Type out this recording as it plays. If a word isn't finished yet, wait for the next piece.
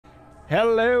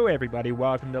Hello everybody,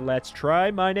 welcome to Let's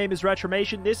Try. My name is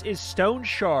Retromation. This is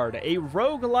Stoneshard, a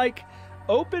roguelike,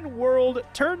 open-world,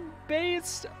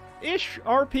 turn-based-ish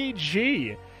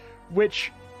RPG,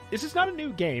 which this is not a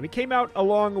new game. It came out a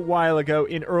long while ago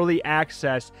in early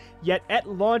access, yet at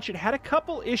launch it had a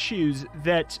couple issues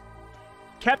that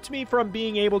kept me from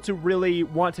being able to really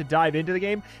want to dive into the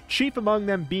game. Chief among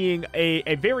them being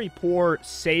a very poor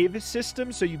save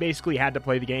system, so you basically had to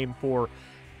play the game for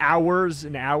hours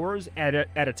and hours at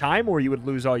a time, or you would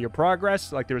lose all your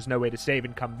progress. Like, there was no way to save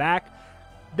and come back.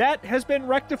 That has been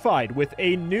rectified with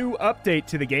a new update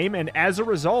to the game, and as a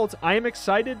result, I am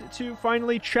excited to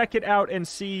finally check it out and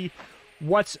see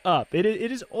what's up. It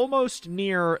is almost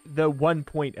near the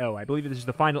 1.0. I believe this is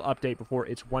the final update before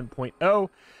it's 1.0.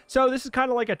 So this is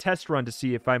kind of like a test run to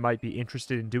see if I might be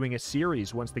interested in doing a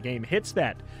series once the game hits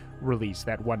that release,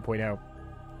 that 1.0.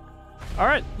 All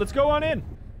right, let's go on in.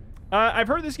 I've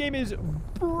heard this game is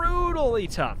brutally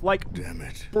tough. Like, damn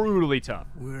it. Brutally tough.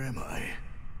 Where am I?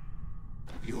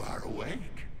 You are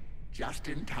awake, just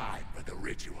in time for the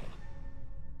ritual.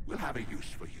 We'll have a use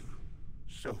for you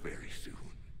so very soon.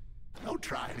 Don't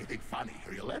try anything funny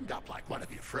or you'll end up like one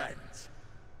of your friends.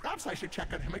 Perhaps I should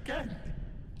check on him again.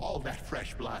 All that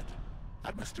fresh blood,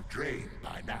 that must have drained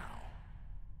by now.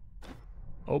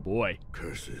 Oh boy.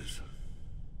 Curses.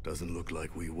 Doesn't look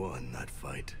like we won that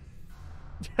fight.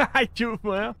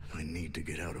 Well, I need to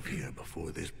get out of here before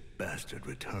this bastard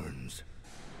returns.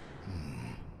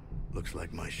 Looks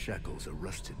like my shackles are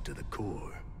rusted to the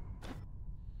core.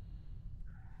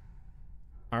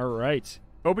 Alright.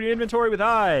 Open your inventory with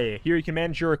I. Here you can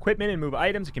manage your equipment and move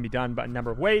items. It can be done by a number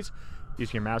of ways.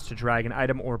 Using your mouse to drag an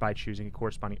item or by choosing a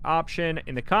corresponding option.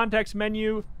 In the context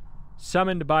menu,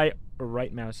 summoned by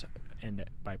right mouse and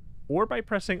by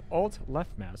pressing Alt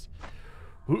left mouse.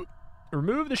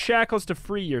 Remove the shackles to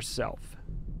free yourself.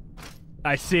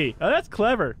 I see. Oh, that's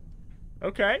clever.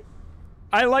 Okay.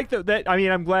 I like that. I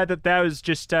mean, I'm glad that was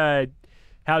just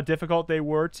how difficult they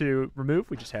were to remove.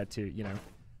 We just had to, you know,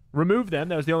 remove them.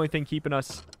 That was the only thing keeping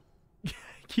us,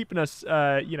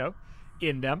 you know,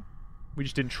 in them. We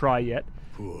just didn't try yet.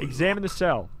 Poor Examine the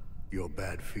cell. Your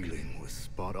bad feeling was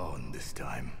spot on this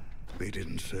time. They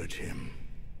didn't search him.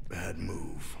 Bad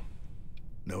move.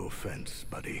 No offense,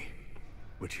 buddy.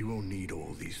 But you won't need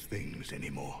all these things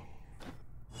anymore.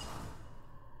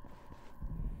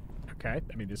 Okay,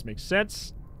 I mean, this makes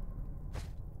sense.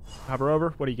 Hover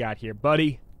over. What do you got here,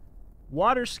 buddy?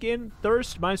 Water skin,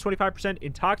 thirst, minus 25%,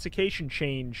 intoxication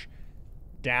change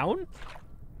down?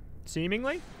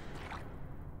 Seemingly?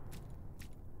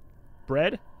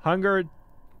 Bread, hunger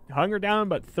down,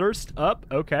 but thirst up.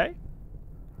 Okay.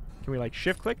 Can we, like,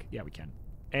 shift-click? Yeah, we can.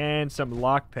 And some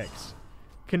lockpicks.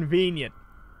 Convenient.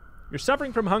 You're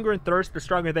suffering from hunger and thirst. The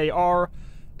stronger they are,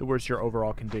 the worse your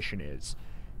overall condition is.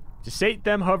 To sate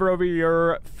them, hover over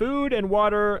your food and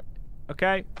water.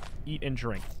 Okay. Eat and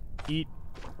drink. Eat,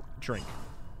 drink.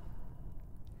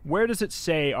 Where does it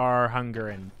say our hunger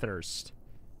and thirst?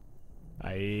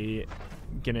 I'm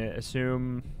gonna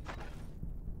assume...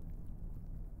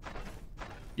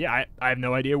 Yeah, I have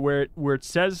no idea where it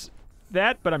says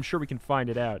that, but I'm sure we can find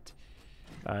it out.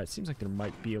 It seems like there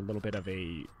might be a little bit of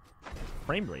a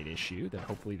frame rate issue that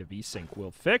hopefully the VSync will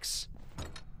fix.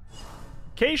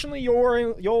 Occasionally,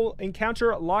 you'll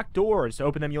encounter locked doors. To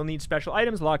open them, you'll need special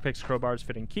items, lockpicks, crowbars,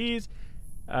 fitting keys.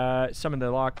 Summon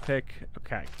the lockpick.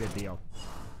 Okay, good deal.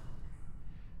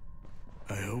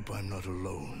 I hope I'm not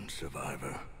alone,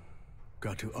 survivor.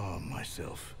 Got to arm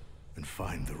myself and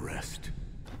find the rest.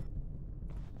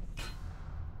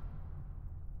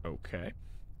 Okay.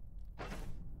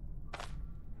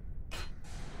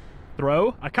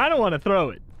 Throw? I kind of want to throw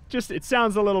it. Just, it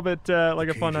sounds a little bit like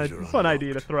a fun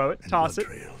idea to throw it. Toss it.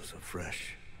 Trails are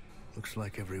fresh. Looks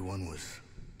like everyone was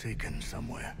taken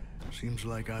somewhere. Seems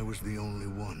like I was the only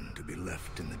one to be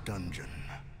left in the dungeon.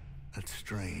 That's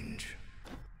strange.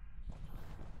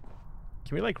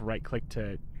 Can we, like, right-click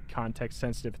to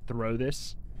context-sensitive throw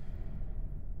this?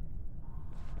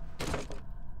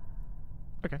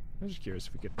 Okay, I was just curious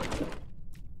if we could...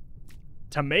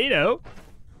 Tomato?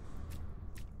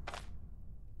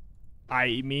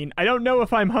 I mean, I don't know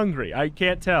if I'm hungry. I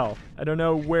can't tell. I don't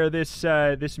know where this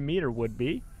this meter would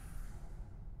be.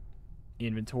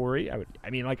 Inventory. I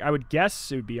would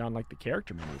guess it would be on, like, the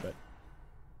character menu, but...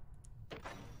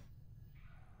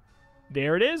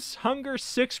 There it is. Hunger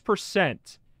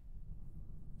 6%.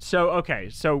 So, okay.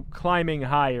 So, climbing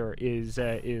higher is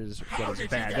what is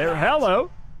bad there.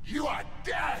 Hello! You are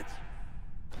dead!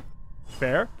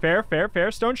 Fair.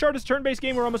 Stoneshard is a turn-based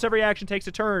game where almost every action takes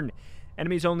a turn.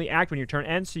 Enemies only act when your turn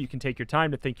ends, so you can take your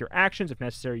time to think your actions. If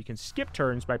necessary, you can skip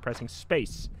turns by pressing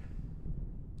space.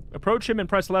 Approach him and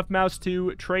press left mouse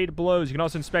to trade blows. You can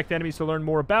also inspect enemies to learn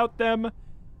more about them.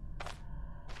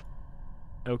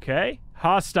 Okay.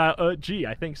 Hostile. Gee,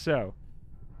 I think so.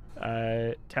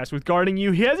 Tasked with guarding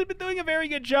you. He hasn't been doing a very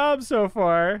good job so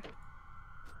far.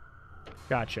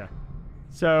 Gotcha.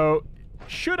 So,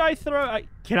 should I throw...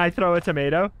 can I throw a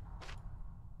tomato?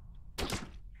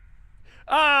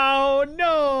 Oh,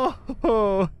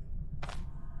 no!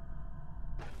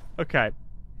 Okay.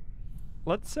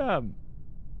 Let's, I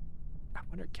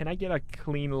wonder, can I get a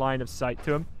clean line of sight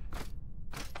to him?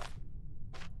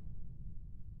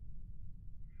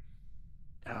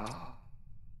 Oh.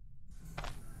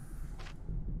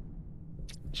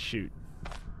 Shoot.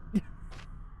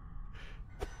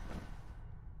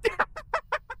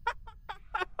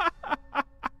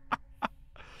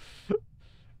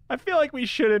 I feel like we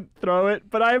shouldn't throw it,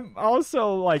 but I'm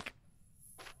also, like...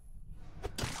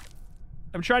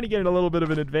 I'm trying to get in a little bit of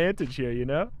an advantage here, you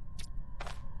know?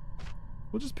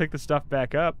 We'll just pick the stuff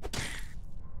back up.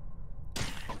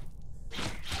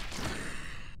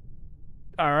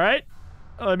 Alright.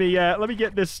 Let me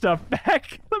get this stuff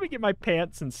back. Let me get my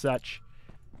pants and such.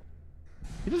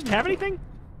 He doesn't have anything?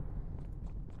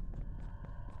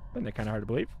 Isn't that kind of hard to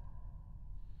believe?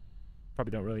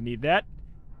 Probably don't really need that.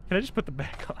 Can I just put them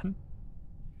back on?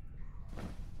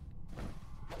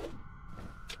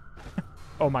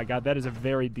 Oh my god, that is a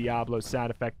very Diablo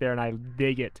sound effect there, and I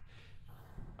dig it.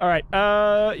 Alright,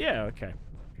 yeah, okay.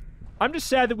 I'm just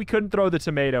sad that we couldn't throw the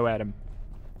tomato at him.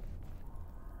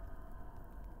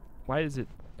 Why is it...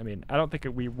 I mean, I don't think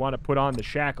we want to put on the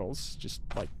shackles, just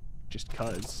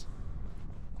cuz.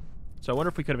 So I wonder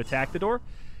if we could have attacked the door.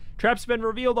 Trap's been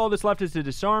revealed, all that's left is to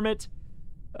disarm it.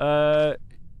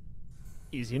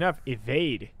 Easy enough.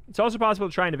 Evade. It's also possible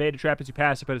to try and evade a trap as you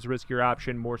pass it, but it's a riskier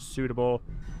option, more suitable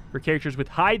for characters with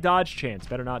high dodge chance.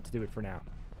 Better not to do it for now.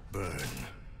 Burn.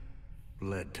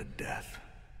 Bled to death.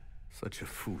 Such a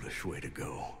foolish way to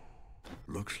go.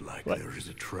 Looks like there is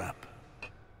a trap.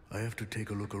 I have to take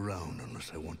a look around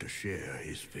unless I want to share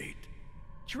his fate.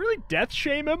 Did you really death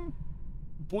shame him?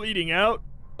 Bleeding out?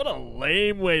 What a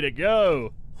lame way to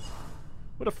go.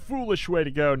 What a foolish way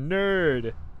to go,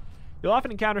 nerd. You'll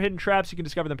often encounter hidden traps. You can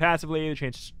discover them passively. The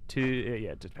chance to...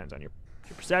 yeah, it depends on your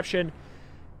perception.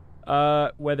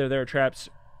 Whether there are traps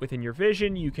within your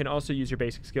vision. You can also use your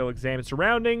basic skill, Examine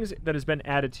Surroundings, that has been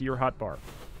added to your hotbar.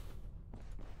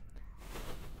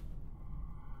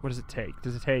 What does it take?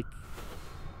 Does it take...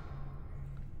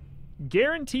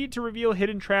 Guaranteed to reveal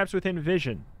hidden traps within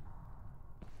vision.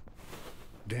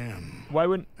 Damn. Why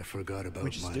wouldn't... I forgot about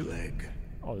my leg.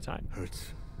 All the time.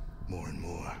 Hurts more and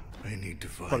more. I need to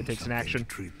find Probably takes an something action to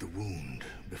treat the wound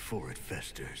before it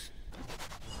festers.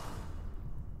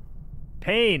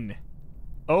 Pain.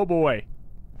 Oh boy.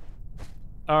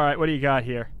 Alright, what do you got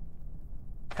here?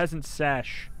 Peasant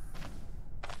sash.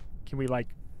 Can we, like,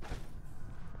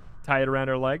 tie it around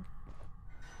our leg?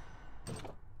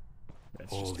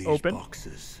 That's all just these open.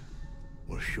 Boxes.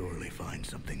 We'll surely find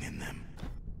something in them.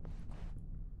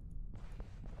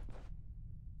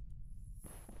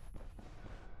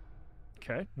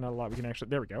 Okay, not a lot we can actually...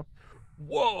 There we go.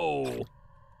 Whoa!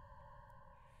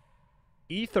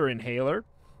 Ether inhaler.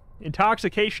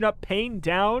 Intoxication up, pain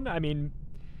down. I mean...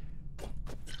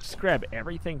 Just grab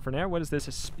everything for now. What is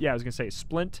this? Yeah, I was going to say a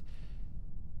splint.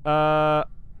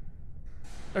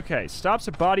 Okay, stops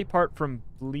a body part from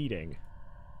bleeding.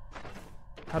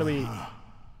 How do we...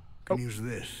 Can use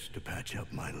this to patch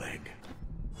up my leg.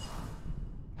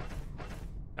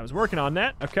 I was working on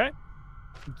that. Okay.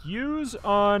 Use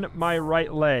on my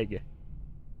right leg.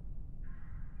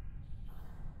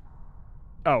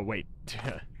 Oh, wait.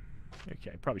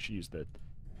 Okay, probably should use the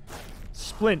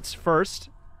splints first.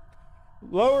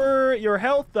 Lower your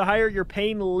health, the higher your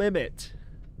pain limit.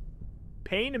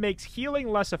 Pain makes healing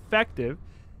less effective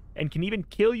and can even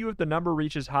kill you if the number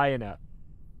reaches high enough.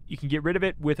 You can get rid of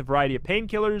it with a variety of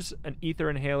painkillers, an ether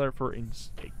inhaler for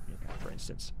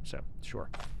instance. So, sure.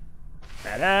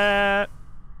 Ta-da!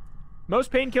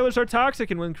 Most painkillers are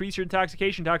toxic and will increase your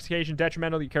intoxication. Intoxication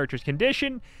detrimental to your character's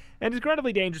condition and is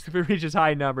incredibly dangerous if it reaches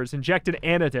high numbers. Inject an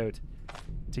antidote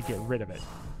to get rid of it.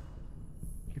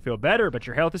 You feel better, but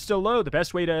your health is still low. The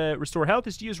best way to restore health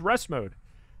is to use rest mode,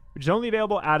 which is only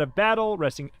available out of battle.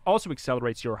 Resting also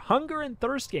accelerates your hunger and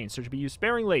thirst gain, so it should be used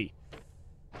sparingly.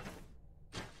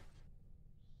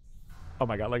 Oh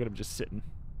my god, look at him just sitting.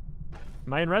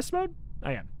 Am I in rest mode?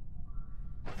 I am.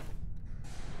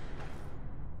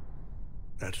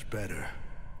 That's better.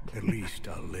 At least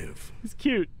I'll live. He's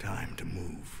cute. Time to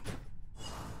move.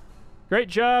 Great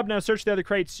job. Now search the other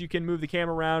crates. You can move the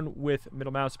camera around with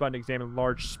middle mouse button to examine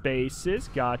large spaces.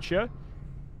 Gotcha.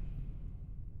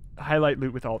 Highlight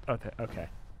loot with alt. Okay.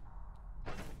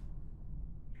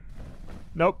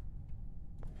 Nope.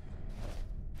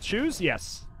 Shoes?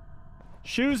 Yes.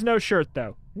 Shoes, no shirt,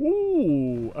 though.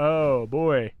 Ooh. Oh,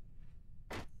 boy.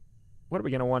 What are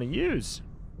we going to want to use?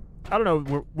 I don't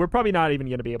know. We're probably not even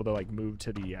going to be able to, like, move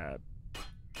to the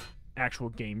actual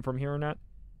game from here or not.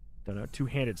 Don't know.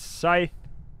 Two-handed scythe.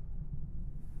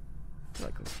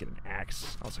 Like, let's get an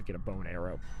axe. Also get a bow and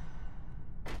arrow.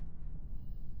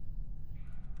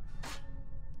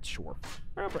 Sure.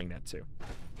 I'll bring that, too.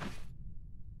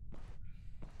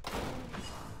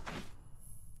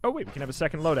 Oh, wait. We can have a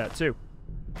second loadout, too.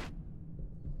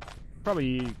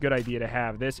 Probably a good idea to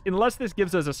have this. Unless this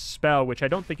gives us a spell, which I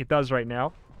don't think it does right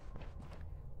now.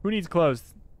 Who needs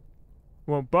clothes?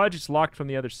 Won't budge. It's locked from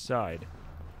the other side.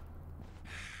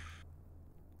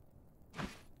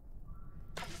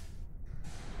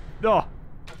 Oh.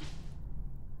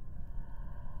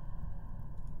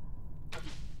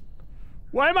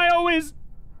 Why am I always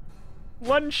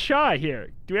one shy here?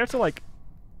 Do we have to, like...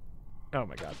 Oh,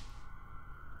 my God.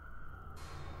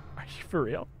 Are you for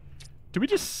real? Do we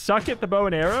just suck at the bow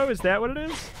and arrow? Is that what it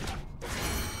is?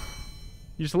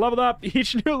 You just leveled up.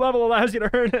 Each new level allows you to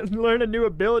learn a new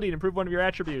ability and improve one of your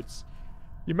attributes.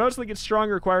 You mostly get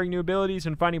stronger, acquiring new abilities,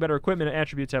 and finding better equipment and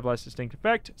attributes have less distinct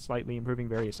effect, slightly improving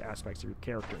various aspects of your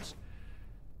characters.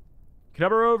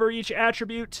 Cover over each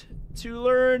attribute to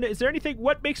learn. Is there anything...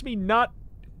 What makes me not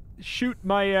shoot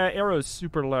my arrows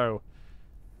super low?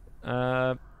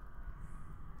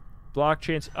 Block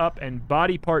chance up and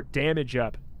body part damage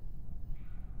up.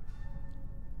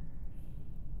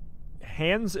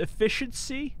 Hands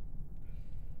efficiency?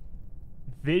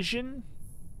 Vision?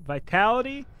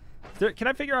 Vitality? Can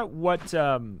I figure out what,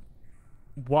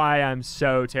 why I'm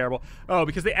so terrible? Oh,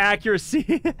 because the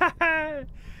accuracy...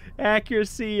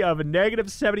 accuracy of a negative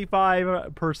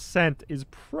 75% is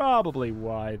probably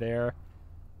why there.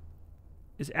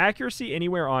 Is accuracy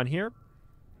anywhere on here?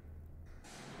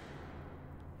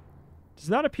 Does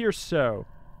not appear so.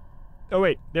 Oh,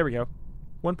 wait. There we go.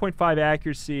 1.5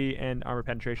 accuracy and armor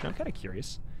penetration. I'm kind of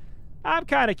curious. I'm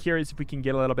kind of curious if we can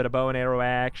get a little bit of bow and arrow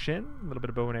action. A little bit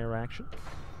of bow and arrow action.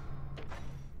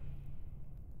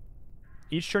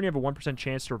 Each turn you have a 1%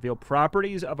 chance to reveal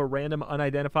properties of a random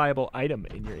unidentifiable item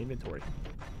in your inventory.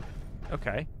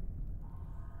 Okay.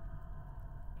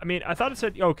 I mean, I thought it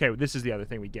said... Okay, this is the other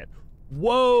thing we get.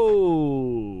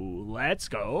 Whoa! Let's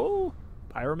go.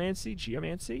 Pyromancy,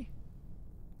 geomancy.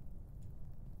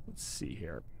 Let's see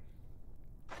here.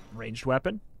 Ranged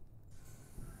weapon.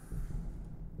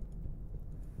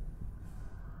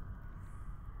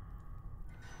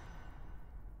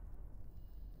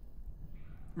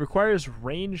 Requires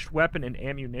ranged weapon and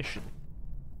ammunition.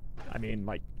 I mean,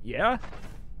 like, yeah.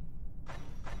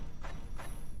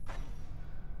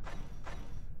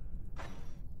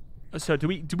 So do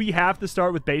we have to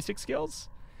start with basic skills?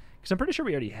 Because I'm pretty sure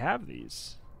we already have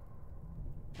these.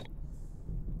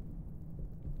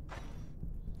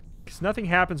 Because nothing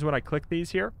happens when I click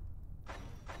these here.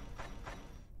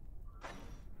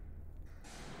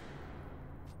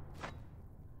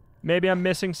 Maybe I'm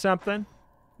missing something.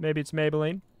 Maybe it's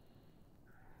Maybelline.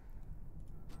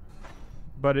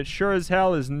 But it sure as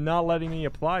hell is not letting me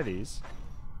apply these.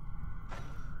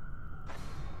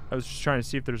 I was just trying to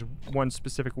see if there's one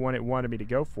specific one it wanted me to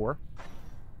go for.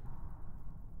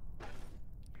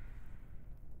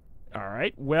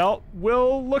 Alright, well,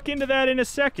 we'll look into that in a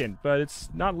second, but it's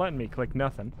not letting me click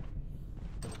nothing.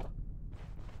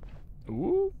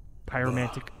 Ooh,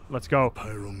 pyromantic. Let's go.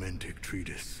 Pyromantic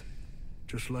treatise.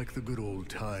 Just like the good old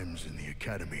times in the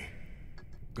academy.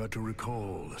 Got to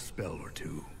recall a spell or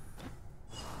two.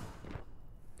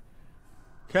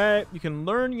 Okay, you can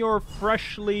learn your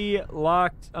freshly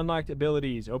unlocked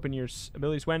abilities. Open your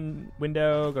abilities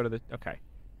window, go to the... Okay.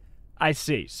 I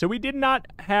see. So we did not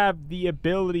have the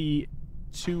ability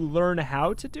to learn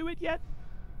how to do it yet?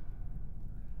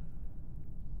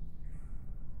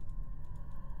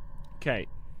 Okay.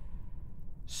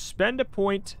 Spend a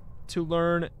point to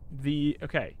learn the...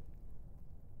 Okay.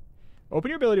 Open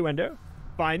your ability window.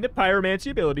 Find the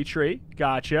pyromancy ability tree.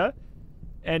 Gotcha.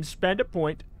 And spend a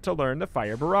point to learn the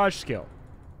fire barrage skill.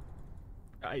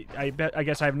 I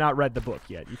guess I have not read the book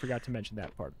yet. You forgot to mention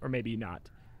that part. Or maybe not.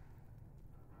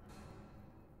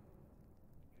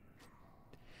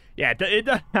 Yeah,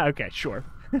 okay, sure.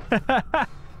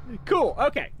 Cool,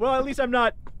 okay. Well, at least I'm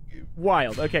not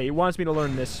wild. Okay, he wants me to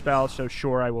learn this spell, so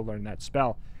sure, I will learn that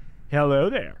spell. Hello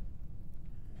there.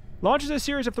 Launches a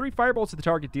series of 3 firebolts at the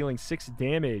target, dealing 6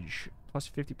 damage, plus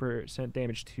 50%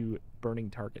 damage to burning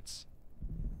targets.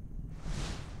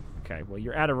 Okay, well,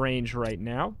 you're out of range right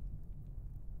now.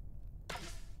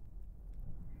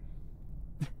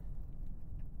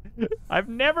 I've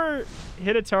never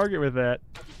hit a target with that.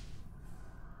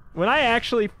 When I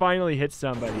actually finally hit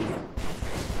somebody.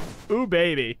 Ooh,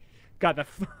 baby. God,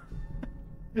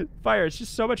 the fire is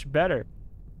just so much better.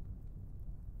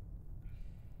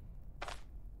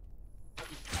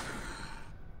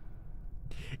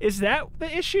 Is that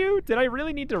the issue? Did I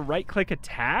really need to right-click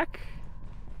attack?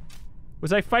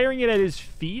 Was I firing it at his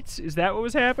feet? Is that what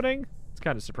was happening? It's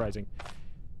kind of surprising.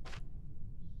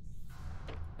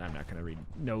 I'm not going to read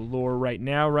no lore right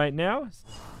now.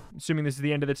 Assuming this is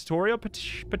the end of the tutorial.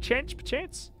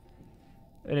 Perchance.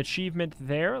 An achievement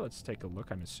there. Let's take a look.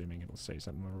 I'm assuming it'll say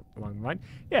something along the line.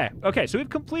 Yeah, okay, so we've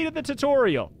completed the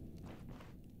tutorial.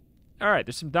 Alright,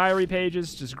 there's some diary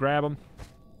pages. Just grab them.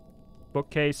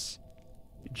 Bookcase.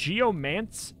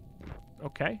 Geomance.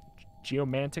 Okay.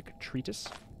 Geomantic treatise.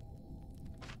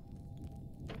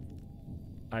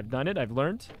 I've done it. I've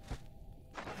learned.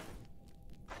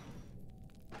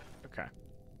 Okay.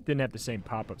 Didn't have the same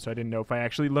pop-up, so I didn't know if I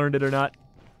actually learned it or not.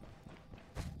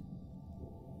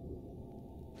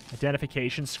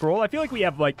 Identification scroll. I feel like we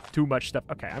have, like, too much stuff.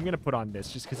 Okay, I'm going to put on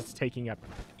this just because it's taking up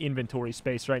inventory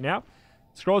space right now.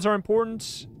 Scrolls are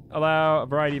important. Allow a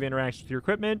variety of interactions with your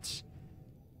equipment.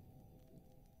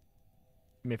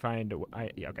 You may find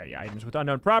items with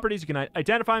unknown properties. You can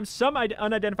identify them. Some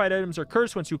unidentified items are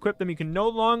cursed. Once you equip them, you can no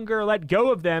longer let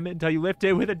go of them until you lift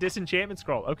it with a disenchantment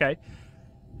scroll. Okay.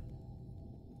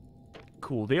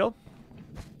 Cool deal.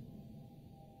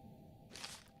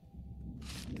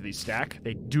 Do these stack?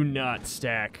 They do not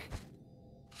stack.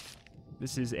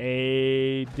 This is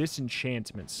a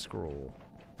disenchantment scroll.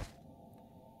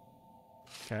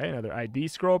 Okay, another ID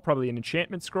scroll. Probably an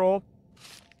enchantment scroll.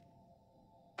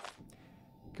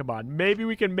 Come on, maybe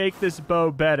we can make this bow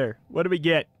better. What do we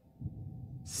get?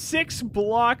 6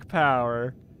 block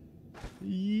power.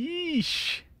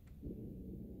 Yeesh.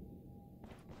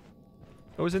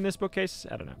 What was in this bookcase?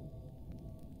 I don't know.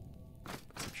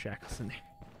 Put some shackles in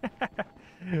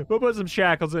there. We'll put some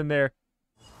shackles in there.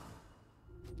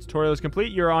 Tutorial is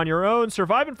complete. You're on your own.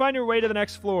 Survive and find your way to the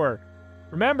next floor.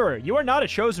 Remember, you are not a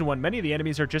chosen one. Many of the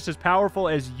enemies are just as powerful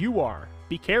as you are.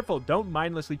 Be careful. Don't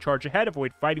mindlessly charge ahead.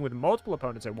 Avoid fighting with multiple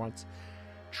opponents at once.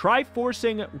 Try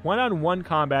forcing one-on-one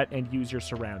combat and use your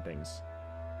surroundings.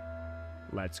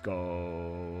 Let's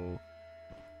go.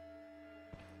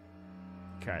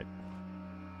 Okay.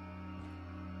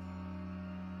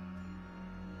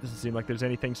 Doesn't seem like there's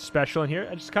anything special in here.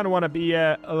 I just kind of want to be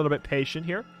a little bit patient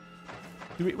here.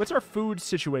 What's our food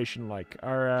situation like?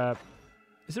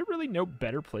 Is there really no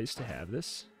better place to have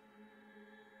this?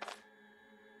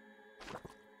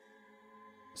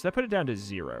 So that put it down to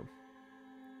 0.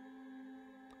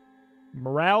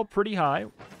 Morale pretty high.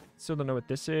 Still don't know what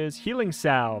this is. Healing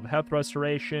salve. Health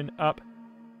restoration up.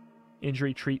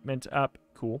 Injury treatment up.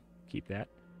 Cool. Keep that.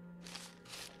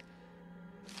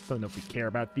 Don't know if we care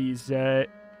about these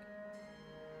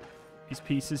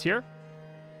pieces here.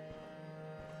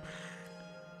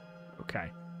 Okay.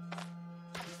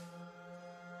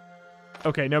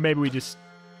 Okay, no, maybe we just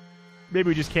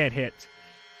can't hit.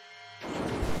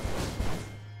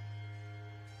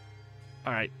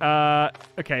 Alright,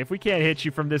 okay, if we can't hit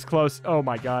you from this close... Oh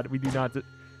my god, we do not...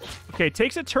 Okay, it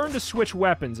takes a turn to switch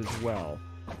weapons as well.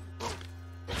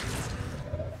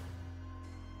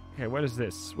 Okay, what is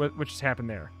this? What just happened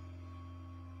there?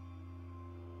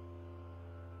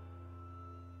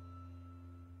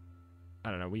 I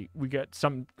don't know, we got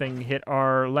something hit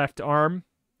our left arm.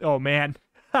 Oh, man.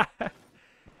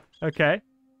 Okay.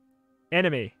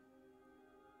 Enemy.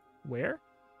 Where?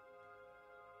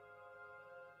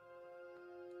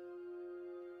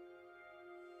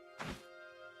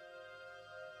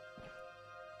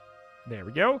 There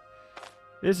we go.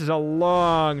 This is a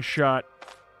long shot.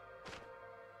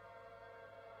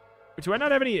 Do I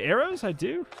not have any arrows? I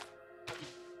do.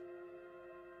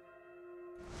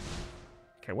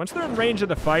 Okay, once they're in range of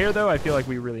the fire, though, I feel like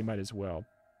we really might as well.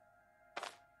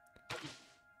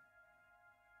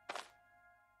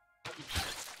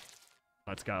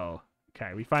 Let's go.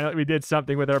 Okay, we did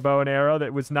something with our bow and arrow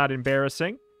that was not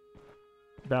embarrassing.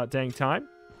 About dang time.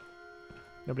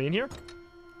 Nobody in here?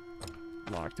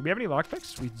 Lock. Do we have any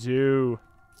lockpicks? We do.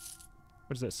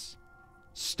 What is this?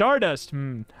 Stardust.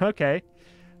 Okay.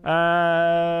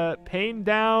 Pain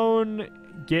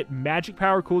down. Get magic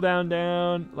power cooldown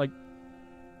down. Like,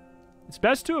 it's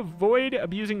best to avoid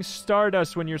abusing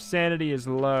Stardust when your sanity is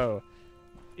low.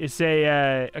 It's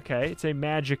a, okay, it's a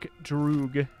magic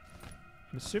droog.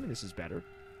 I'm assuming this is better.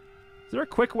 Is there a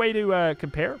quick way to,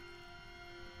 compare?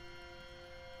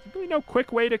 There's really no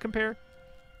quick way to compare.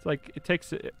 It's like, it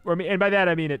takes, or I mean, and by that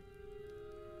I mean it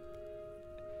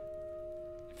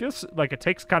feels like it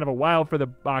takes kind of a while for the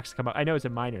box to come up. I know it's a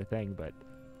minor thing, but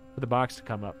for the box to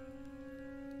come up.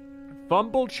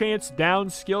 Fumble chance down.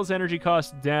 Skills energy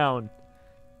cost down.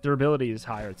 Durability is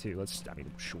higher, too. I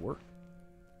mean, sure.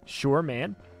 Sure,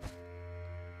 man.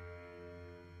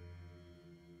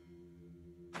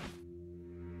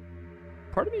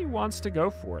 Part of me wants to go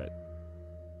for it.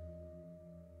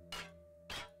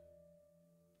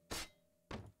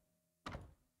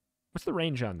 What's the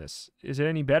range on this? Is it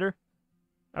any better?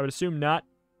 I would assume not.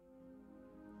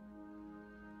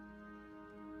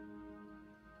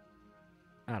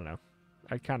 I don't know.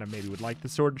 I kind of maybe would like the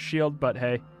sword and shield, but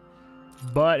hey.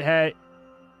 But hey.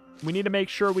 We need to make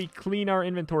sure we clean our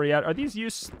inventory out. Are these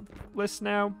useless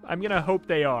now? I'm going to hope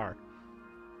they are.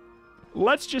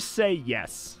 Let's just say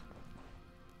yes.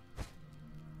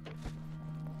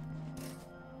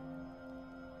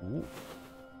 Ooh.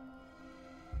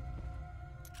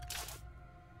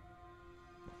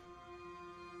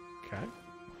 Okay.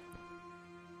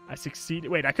 I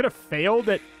succeeded. Wait, I could have failed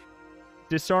at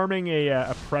disarming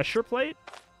a pressure plate?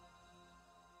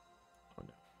 Oh,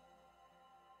 no.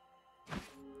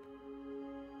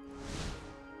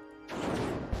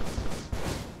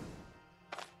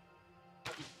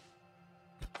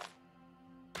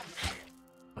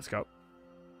 Let's go.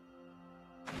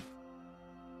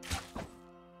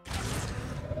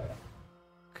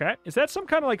 Okay. Is that some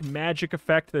kind of, like, magic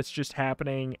effect that's just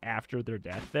happening after their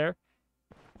death there?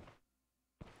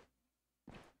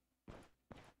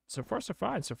 So far, so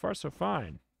fine. So far, so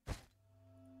fine.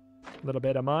 A little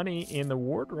bit of money in the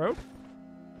wardrobe.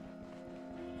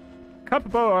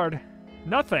 Cupboard.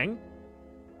 Nothing.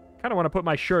 Kind of want to put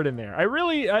my shirt in there. I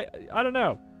don't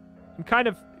know. I'm kind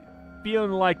of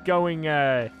feeling like going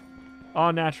en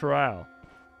natural.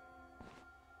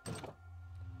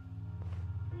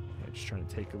 Just trying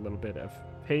to take a little bit of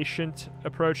patient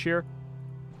approach here.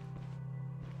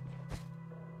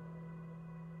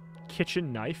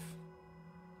 Kitchen knife.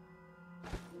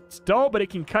 It's dull, but it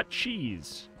can cut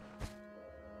cheese.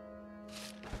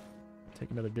 Take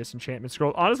another disenchantment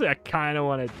scroll. Honestly, I kind of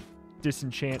want to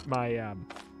disenchant my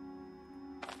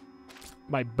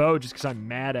my bow just because I'm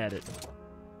mad at it.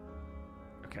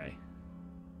 Okay.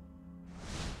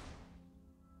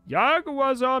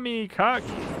 Yagwazami Kaki.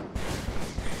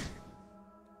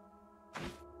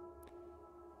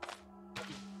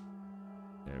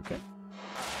 Okay.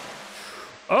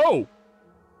 Oh!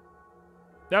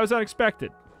 That was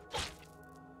unexpected.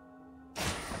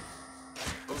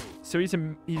 So he's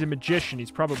a magician.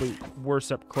 He's probably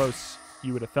worse up close,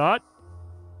 you would have thought.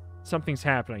 Something's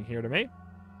happening here to me.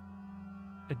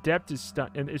 Adept is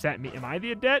stunned. And is that me? Am I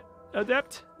the adept?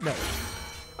 No.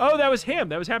 Oh, that was him.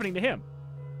 That was happening to him.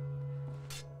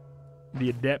 The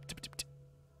adept.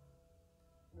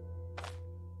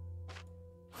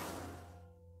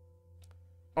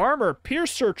 Armor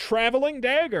piercer traveling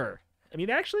dagger. I mean,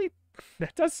 actually,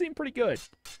 that does seem pretty good.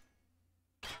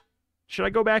 Should I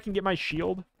go back and get my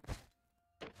shield?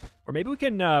 Or maybe we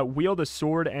can wield a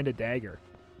sword and a dagger.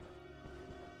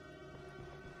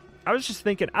 I was just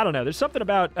thinking, I don't know. There's something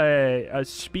about a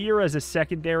spear as a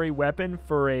secondary weapon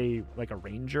for a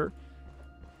ranger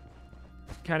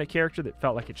kind of character that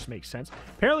felt like it just makes sense.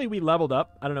 Apparently we leveled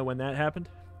up. I don't know when that happened.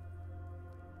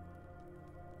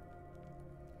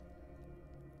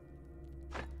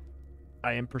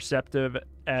 I am perceptive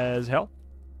as hell.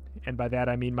 And by that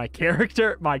I mean my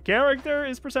character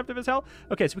is perceptive as hell.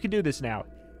 Okay, so we can do this now.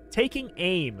 Taking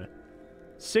aim.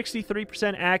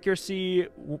 63% accuracy,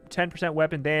 10%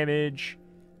 weapon damage.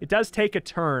 It does take a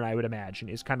turn, I would imagine,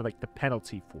 is kind of like the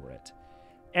penalty for it.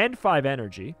 And 5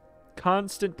 energy.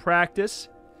 Constant practice.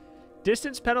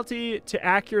 Distance penalty to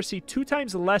accuracy 2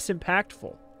 times less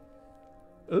impactful.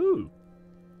 Ooh.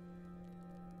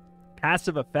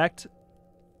 Passive effect.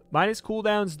 Minus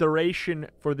cooldowns duration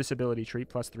for this ability tree,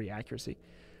 plus 3 accuracy.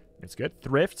 That's good.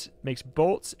 Thrift makes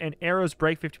bolts and arrows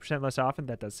break 50% less often.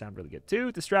 That does sound really good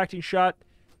too. Distracting shot.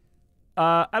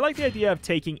 I like the idea of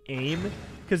taking aim,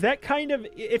 because that kind of,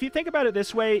 if you think about it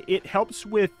this way, it helps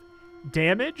with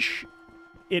damage,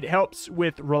 it helps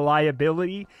with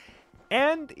reliability,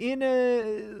 and in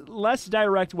a less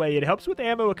direct way, it helps with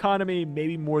ammo economy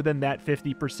maybe more than that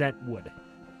 50% would.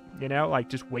 You know, like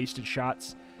just wasted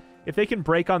shots. If they can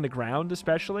break on the ground,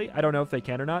 especially. I don't know if they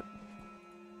can or not.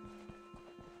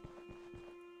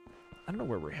 I don't know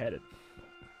where we're headed.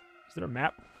 Is there a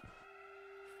map?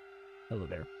 Hello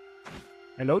there.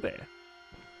 Hello there.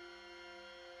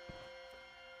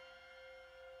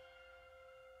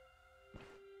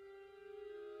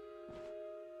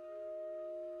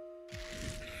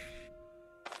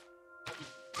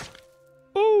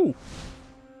 Ooh!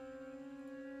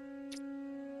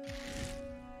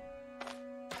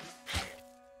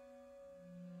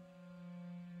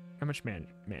 How much mana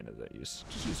does that use?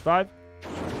 Just use 5?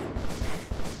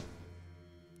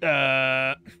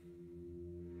 What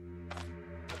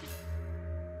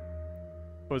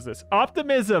was this?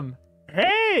 Optimism.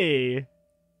 Hey!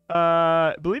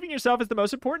 Believing in yourself is the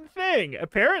most important thing.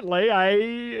 Apparently, I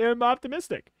am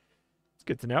optimistic. It's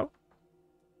good to know.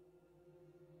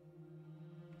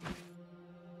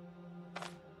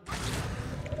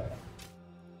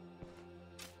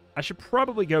 I should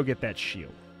probably go get that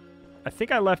shield. I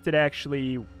think I left it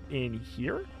actually in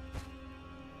here?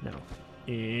 No.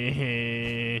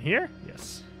 In here?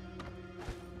 Yes.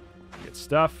 Good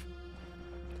stuff.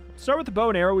 Start with the bow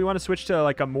and arrow. We want to switch to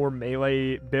like a more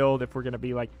melee build if we're going to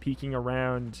be like peeking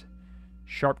around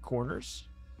sharp corners.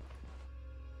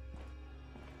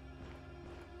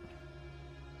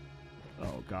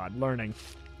 Oh god, learning.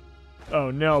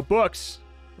 Oh no, books.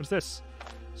 What's this?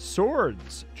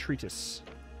 Swords treatise.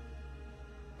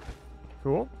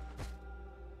 Cool.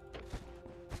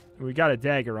 We got a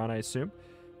dagger on, I assume.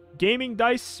 Gaming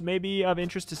dice may be of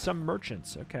interest to some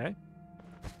merchants. Okay.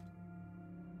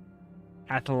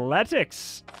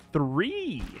 Athletics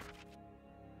 3.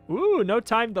 Ooh, no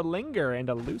time to linger and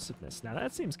elusiveness. Now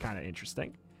that seems kind of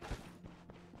interesting.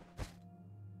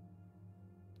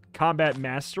 Combat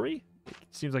mastery. It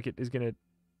seems like it is going to...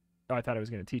 Oh, I thought it was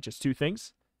going to teach us 2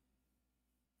 things.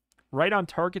 Right on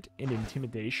target and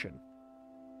intimidation.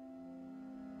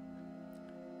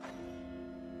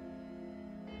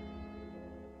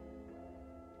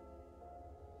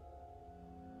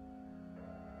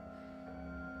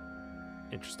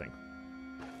 Interesting.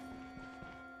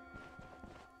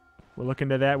 We'll look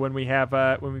into that when we have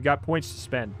when we've got points to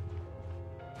spend.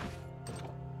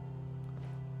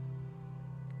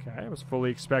 Okay, I was fully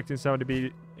expecting someone to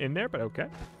be in there, but okay.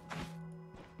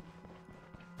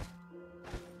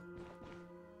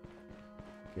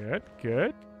 Good,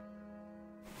 good.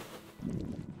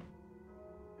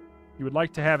 You would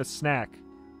like to have a snack.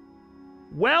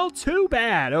 Well, too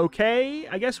bad, okay?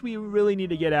 I guess we really need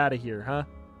to get out of here, huh?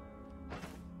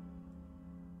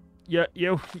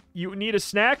 You need a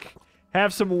snack?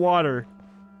 Have some water.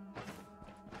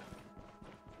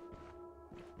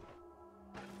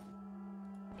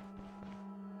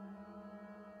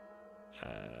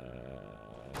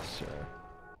 Sure.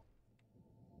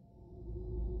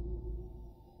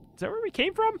 Is that where we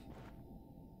came from?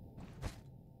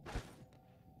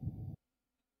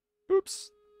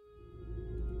 Oops.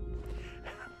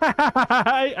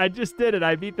 I just did it.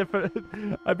 I beat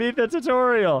the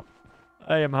tutorial.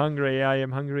 I am hungry. I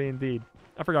am hungry indeed.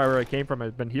 I forgot where I came from.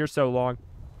 I've been here so long.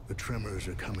 The tremors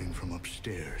are coming from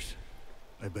upstairs.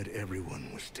 I bet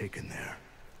everyone was taken there.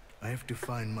 I have to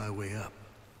find my way up,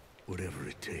 whatever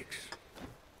it takes.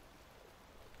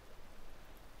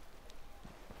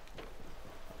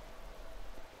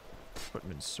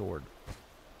 Footman's sword.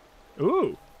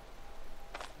 Ooh.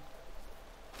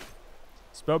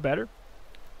 Spell better.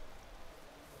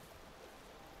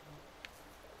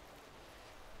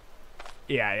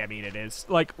 Yeah, I mean, it is.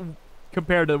 Like,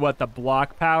 compared to what the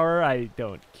block power, I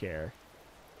don't care.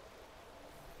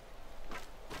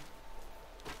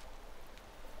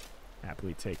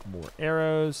 Happily take more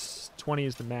arrows. 20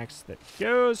 is the max that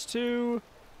goes to.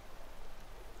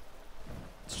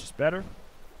 It's just better.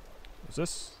 What's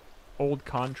this? Old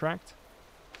contract.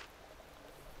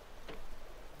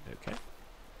 Okay.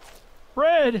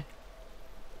 Bread!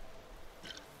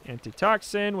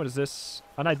 Antitoxin. What is this?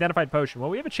 Unidentified potion.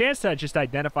 Well, we have a chance to just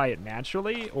identify it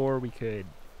naturally, or we could...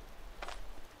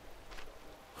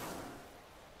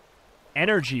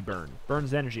 Energy burn.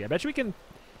 Burns energy. I bet you we can...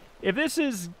 If this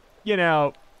is, you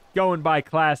know, going by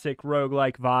classic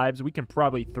roguelike vibes, we can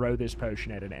probably throw this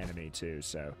potion at an enemy, too,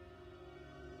 so...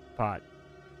 Pot.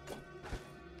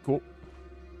 Cool.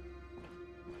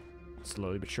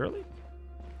 Slowly but surely.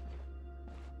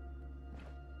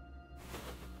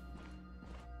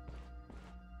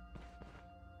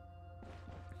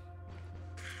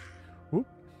 Whoop.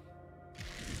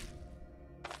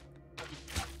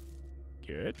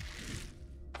 Good.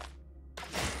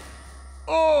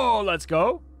 Oh, let's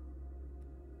go.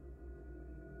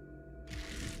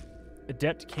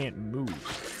 Adept can't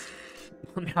move.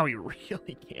 Now he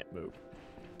really can't move.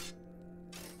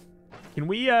 Can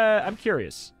we, I'm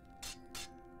curious.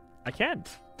 I can.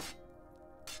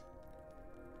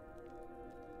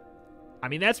 I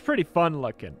mean, that's pretty fun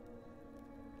looking.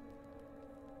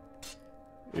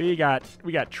 We got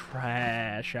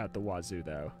trash out the wazoo,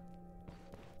 though.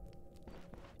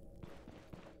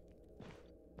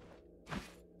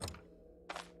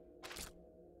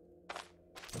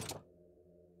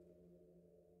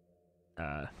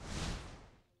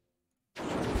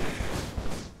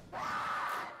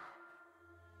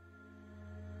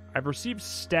 I've received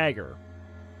stagger.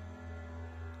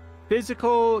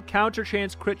 Physical, counter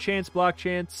chance, crit chance, block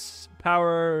chance,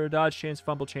 power, dodge chance,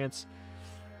 fumble chance.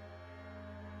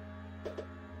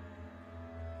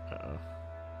 Uh-oh.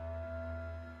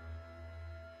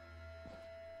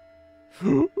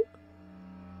 I'm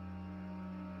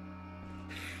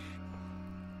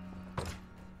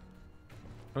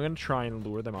going to try and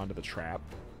lure them onto the trap.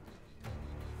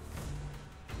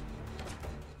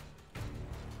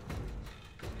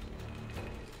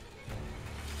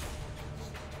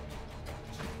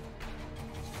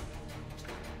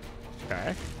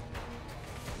 Okay.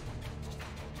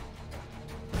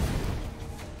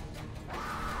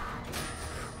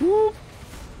 Woo.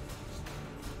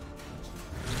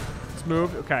 Let's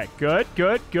move. Okay, good,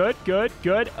 good, good, good,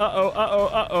 good. Uh-oh, uh-oh,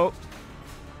 uh-oh.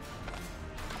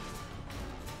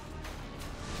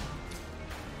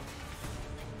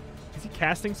 Is he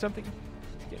casting something?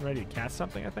 He's getting ready to cast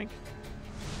something, I think.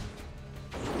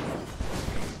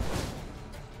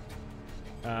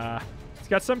 He's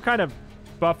got some kind of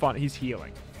buff on it. He's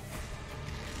healing.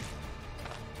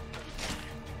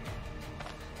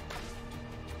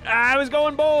 I was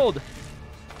going bold.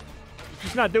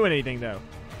 He's not doing anything, though.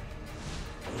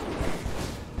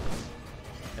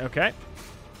 Okay.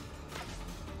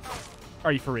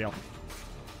 Are you for real?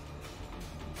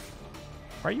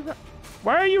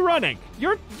 Why are you running?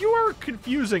 You are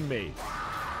confusing me.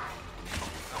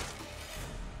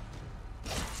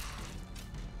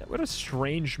 What a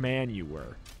strange man you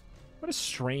were. What a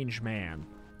strange man.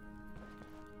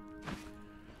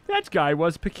 That guy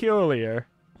was peculiar.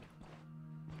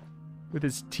 With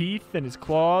his teeth and his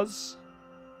claws.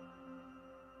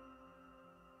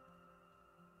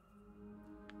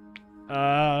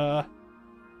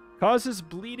 Causes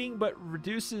bleeding but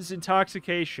reduces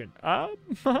intoxication. I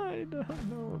don't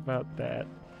know about that.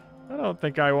 I don't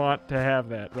think I want to have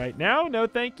that right now. No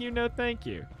thank you, no thank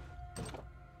you.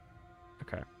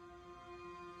 Okay.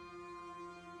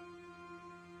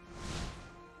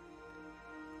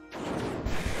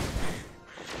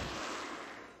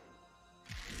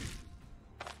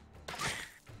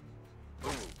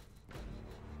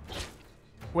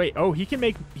 Wait, oh, he can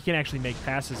actually make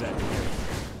passes at me here.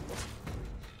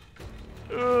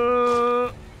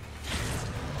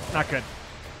 Not good.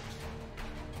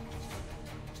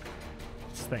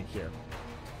 This thing here.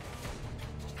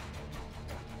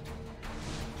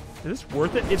 Is this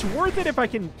worth it? It's worth it if I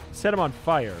can set him on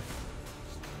fire.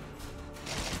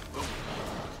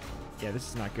 Yeah, this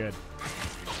is not good.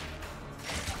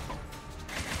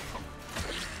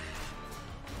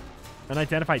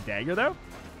 Unidentified dagger, though?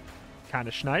 Kind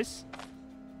of nice.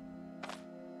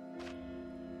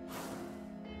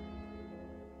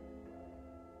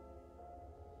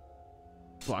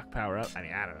 Block power up. I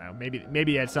mean, I don't know.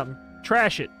 Maybe he had something.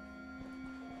 Trash it.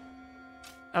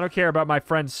 I don't care about my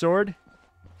friend's sword.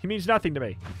 He means nothing to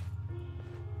me.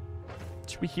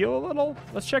 Should we heal a little?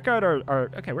 Let's check out our...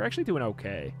 Okay, we're actually doing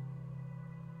okay.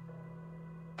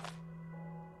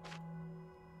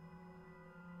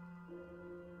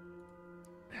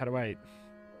 How do I...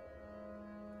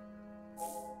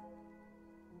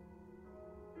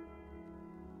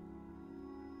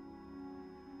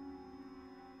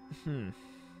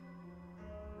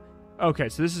 Okay,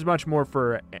 so this is much more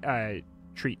for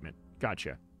treatment.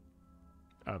 Gotcha.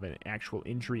 Of an actual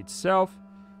injury itself.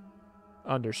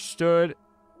 Understood.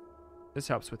 This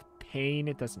helps with pain.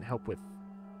 It doesn't help with...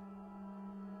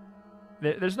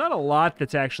 There's not a lot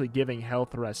that's actually giving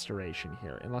health restoration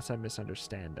here, unless I'm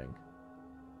misunderstanding.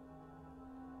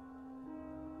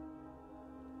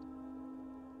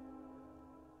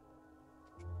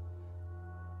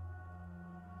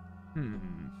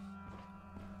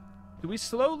 Do we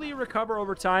slowly recover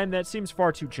over time? That seems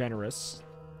far too generous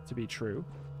to be true.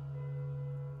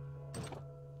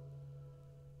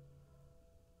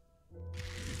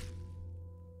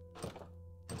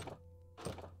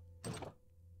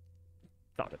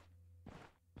 Thought it.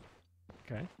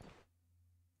 Okay.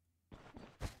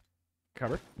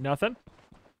 Cover. Nothing.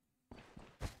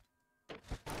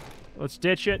 Let's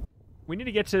ditch it. We need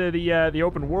to get to the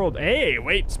open world. Hey,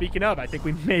 wait. Speaking of, I think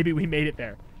maybe we made it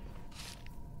there.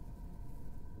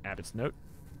 Abbott's note.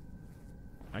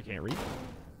 I can't read.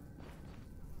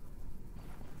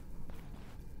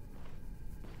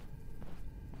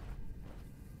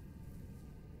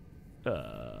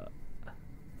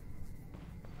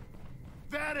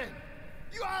 Benn,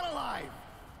 you are alive.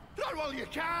 Run while you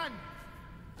can.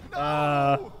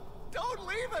 No, don't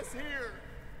leave us here.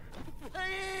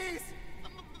 Please,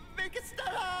 make it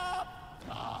stop.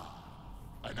 Ah,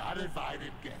 an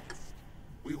uninvited guest.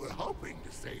 We were hoping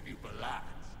to save you for last.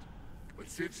 But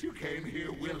since you came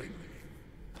here willingly...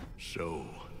 So,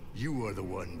 you are the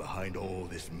one behind all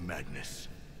this madness.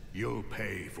 You'll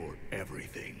pay for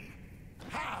everything.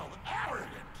 How arrogant!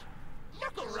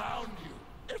 Look around you.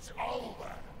 It's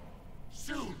over.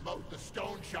 Soon both the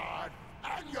Stoneshard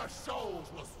and your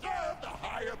souls will serve the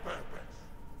higher purpose.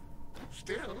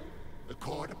 Still, the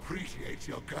court appreciates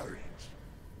your courage.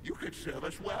 You could serve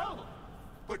us well.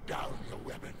 Put down your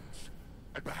weapons,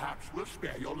 and perhaps we'll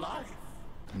spare your life.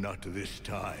 Not this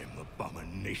time,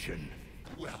 abomination.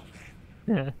 Well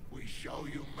then, we show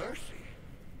you mercy,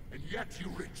 and yet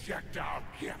you reject our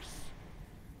gifts.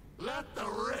 Let the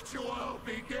ritual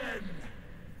begin!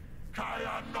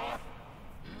 Kaya North,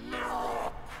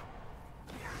 no!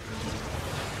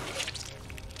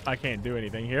 I can't do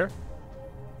anything here.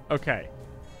 Okay.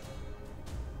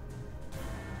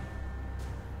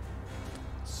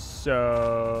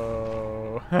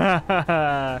 So...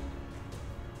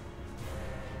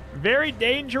 very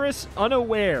dangerous,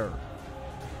 unaware.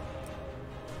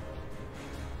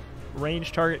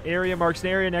 Range target area. Marks an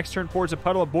area. Next turn pours a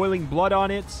puddle of boiling blood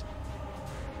on it.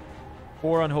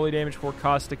 4 unholy damage, 4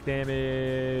 caustic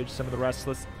damage. Some of the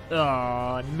restless.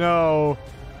 Oh, no.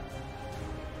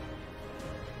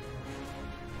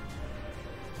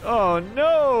 Oh,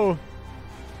 no.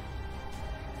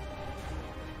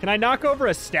 Can I knock over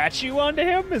a statue onto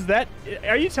him? Is that...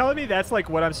 Are you telling me that's like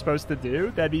what I'm supposed to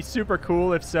do? That'd be super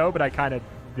cool if so, but I kind of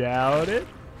doubt it.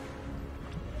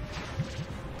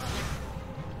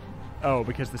 Oh,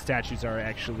 because the statues are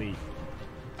actually...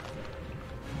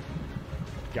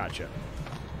 Gotcha.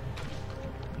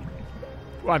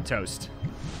 Well, I'm toast.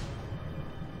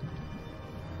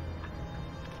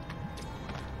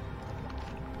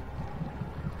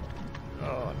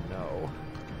 Oh, no.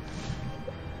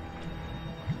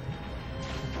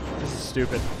 This is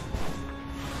stupid.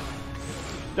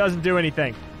 Doesn't do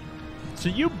anything. So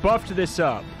you buffed this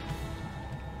up.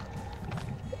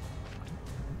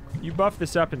 You buffed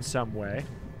this up in some way.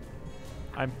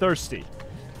 I'm thirsty.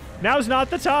 Now's not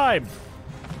the time!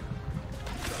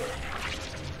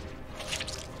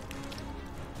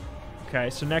 Okay,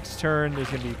 so next turn there's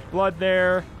going to be blood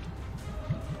there.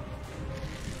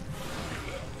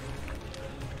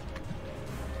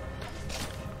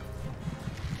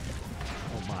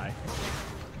 Oh my.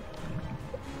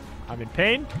 I'm in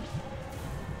pain.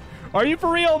 Are you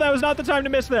for real? That was not the time to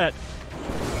miss that.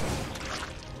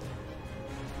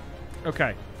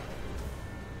 Okay.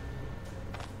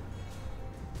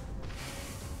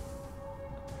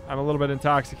 I'm a little bit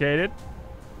intoxicated.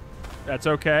 That's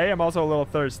okay. I'm also a little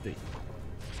thirsty.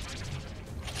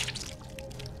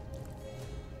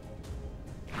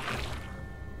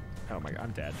 Oh my god,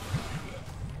 I'm dead.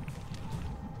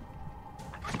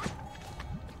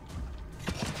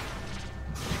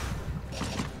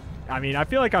 I mean, I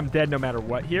feel like I'm dead no matter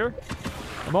what here.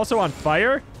 I'm also on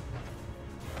fire.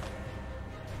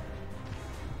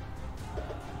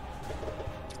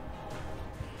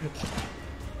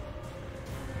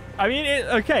 I mean,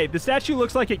 okay, the statue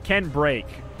looks like it can break,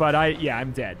 but yeah,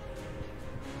 I'm dead.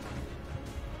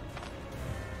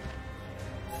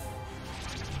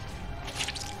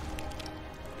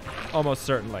 Almost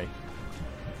certainly.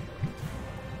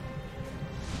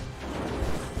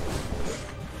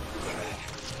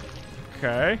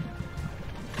 Okay.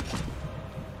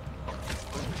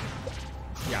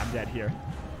 Yeah, I'm dead here.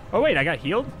 Oh, wait, I got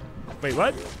healed? Wait,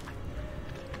 what?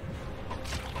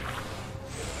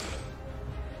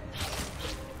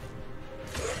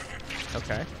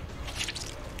 Okay.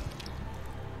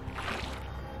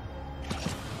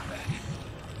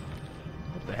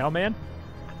 What the hell, man?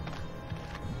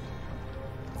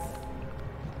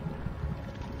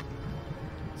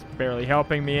 It's barely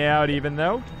helping me out, even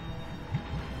though.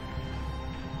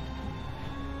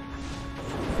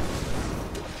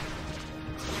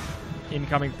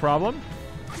 Incoming problem.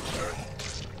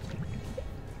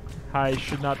 I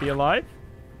should not be alive.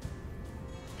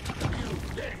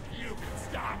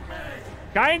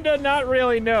 Kinda, not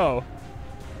really, no.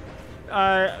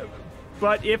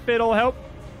 But if it'll help,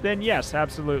 then yes,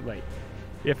 absolutely.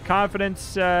 If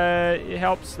confidence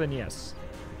helps, then yes.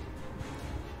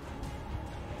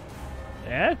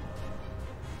 Eh?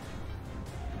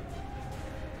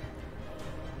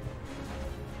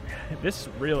 This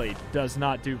really does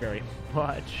not do very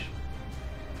much.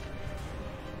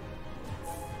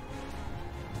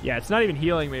 Yeah, it's not even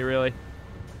healing me, really.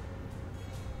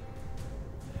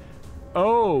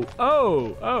 Oh.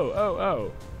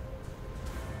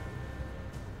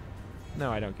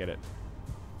 No, I don't get it.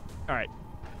 All right.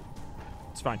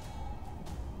 It's fine.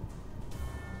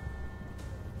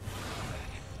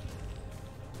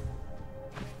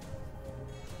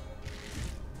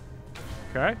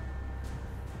 Okay.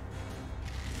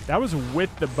 That was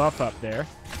with the buff up there.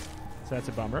 So that's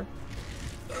a bummer.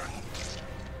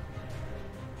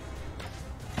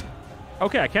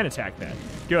 Okay, I can attack that.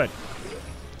 Good.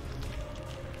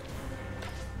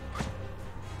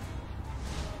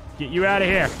 Get you out of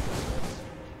here.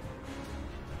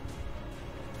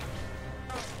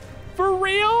 For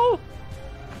real?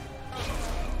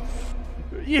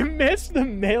 You missed the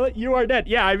melee? You are dead.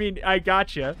 Yeah, I mean, I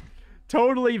gotcha.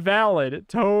 Totally valid.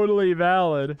 Totally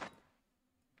valid.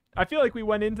 I feel like we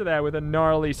went into that with a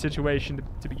gnarly situation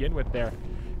to begin with there.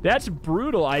 That's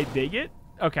brutal. I dig it.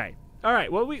 Okay. All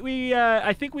right. Well,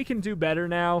 I think we can do better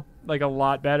now. Like, a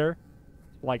lot better.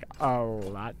 Like, a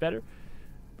lot better.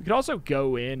 We could also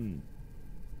go in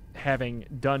having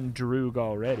done Droog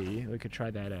already. We could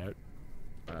try that out.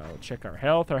 We'll check our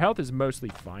health. Our health is mostly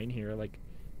fine here. Like,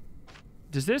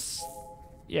 does this...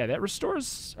 Yeah, that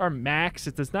restores our max.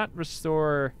 It does not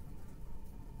restore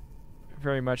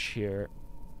very much here.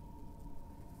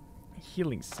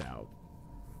 Healing salve.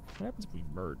 What happens if we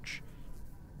merge?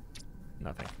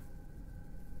 Nothing.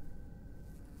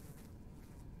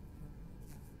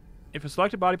 If a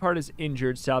selected body part is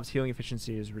injured, salve's healing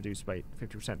efficiency is reduced by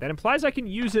 50%. That implies I can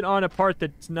use it on a part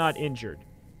that's not injured.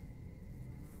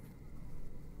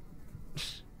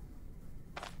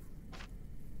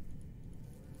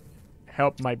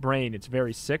 Help my brain. It's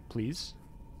very sick, please.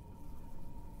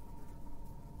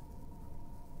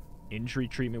 Injury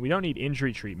treatment. We don't need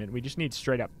injury treatment. We just need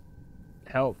straight up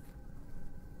health.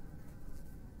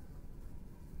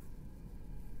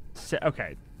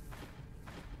 Okay.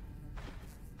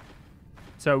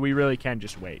 So we really can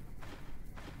just wait.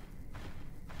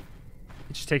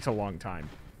 It just takes a long time.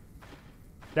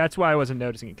 That's why I wasn't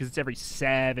noticing it, because it's every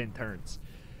 7 turns.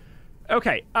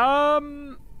 Okay,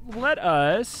 let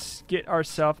us get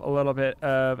ourselves a little bit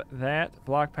of that.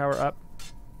 Block power up.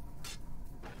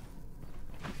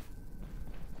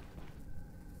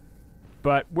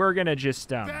 But we're gonna just,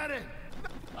 get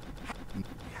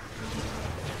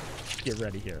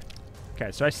ready here.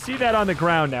 Okay, so I see that on the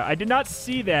ground now. I did not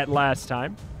see that last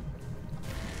time.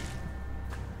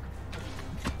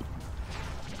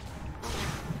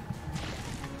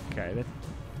 Okay, that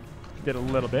did a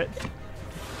little bit.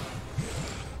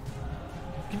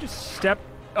 You can just step...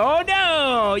 Oh,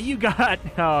 no! You got...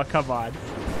 Oh, come on.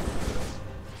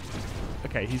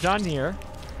 Okay, he's on here.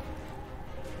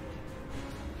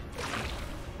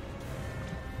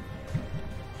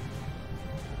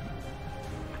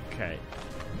 Okay.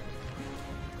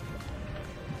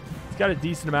 He's got a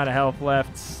decent amount of health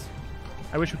left.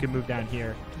 I wish we could move down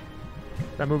here.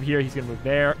 If I move here, he's going to move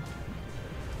there.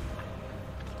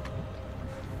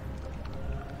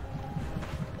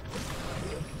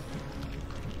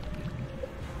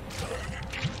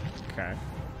 Okay.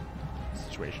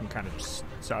 Situation kind of just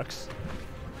sucks.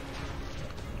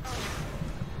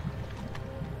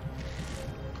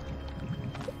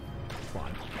 Come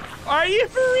on. Are you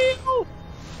for real?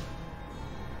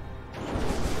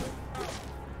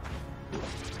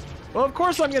 Well, of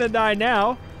course I'm gonna die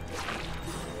now.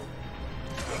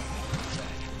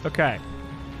 Okay.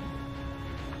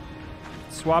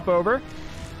 Swap over.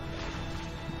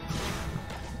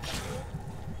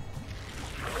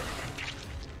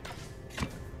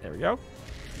 There we go.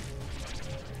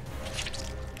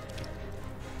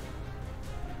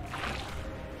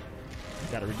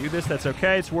 Gotta redo this. That's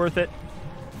okay. It's worth it.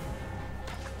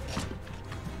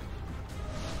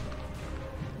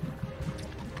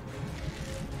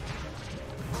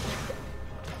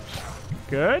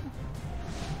 Good.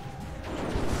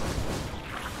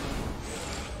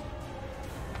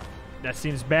 That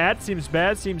seems bad. Seems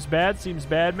bad. Seems bad. Seems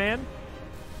bad, man.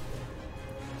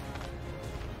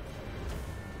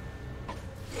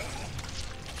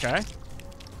 Okay.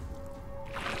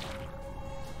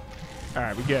 All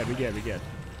right, we good. We good. We good.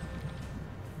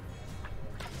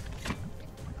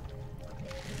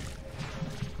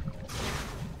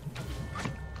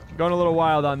 Going a little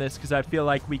wild on this because I feel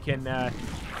like we can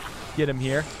get him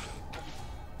here.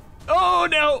 Oh,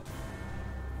 no!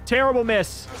 Terrible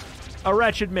miss. A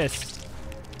wretched miss.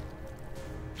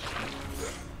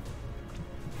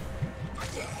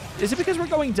 Is it because we're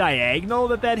going diagonal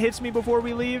that hits me before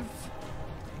we leave?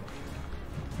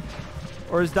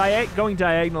 Or is going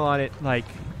diagonal on it, like...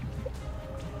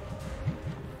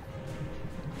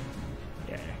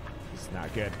 Yeah, it's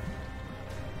not good.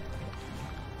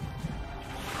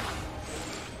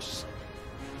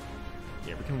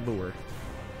 Yeah, we can lure.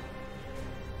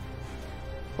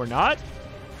 Or not?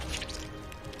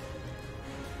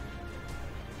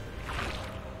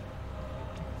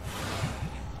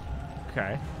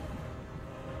 Okay.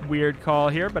 Weird call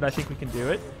here, but I think we can do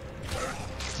it.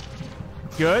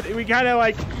 Good. We kind of,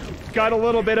 like, got a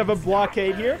little bit of a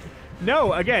blockade here.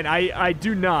 No, again, I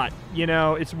do not. You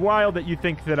know, it's wild that you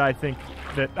think that I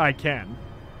can.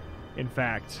 in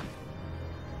fact.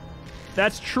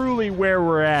 That's truly where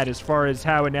we're at as far as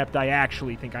how inept I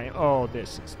actually think I am. Oh,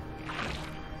 this is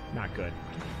not good.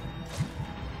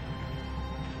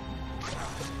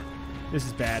 This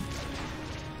is bad.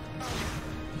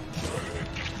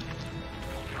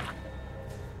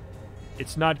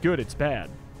 It's not good, it's bad.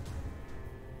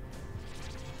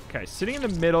 Okay, sitting in the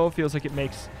middle feels like it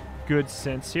makes good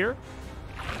sense here.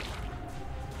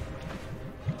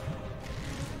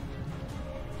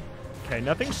 Okay,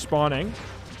 nothing's spawning.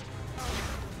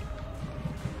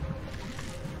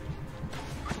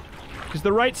 Because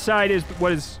the right side is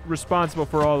what is responsible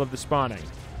for all of the spawning.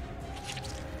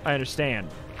 I understand.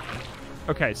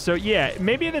 Okay, so yeah,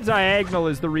 maybe the diagonal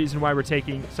is the reason why we're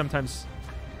taking, sometimes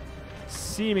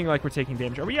seeming like we're taking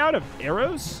damage. Are we out of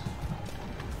arrows?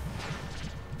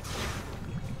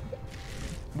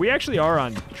 We actually are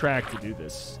on track to do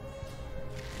this.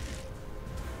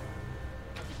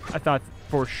 I thought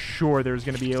for sure there was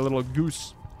going to be a little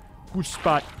goose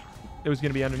spot that was going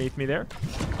to be underneath me there.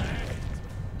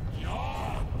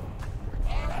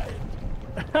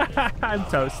 I'm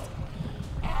toast.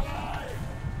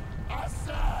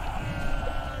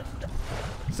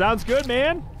 Sounds good,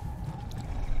 man.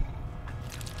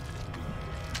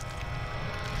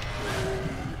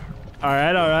 All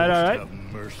right, all right, all right. Have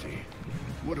mercy.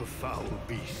 What a foul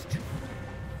beast.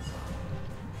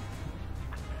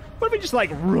 What if we just, like,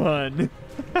 run?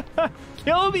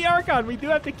 Kill the Archon. We do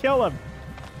have to kill him.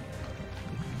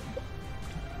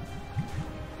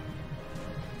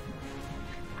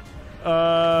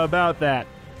 About that.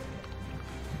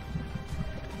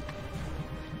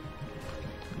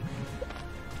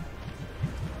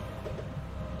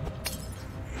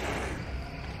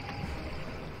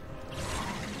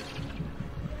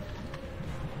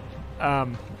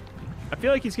 I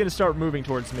feel like he's going to start moving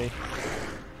towards me.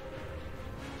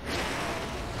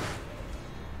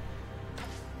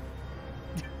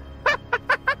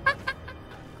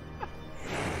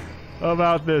 How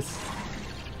about this?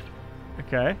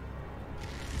 Okay.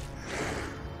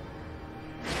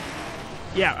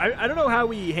 Yeah, I don't know how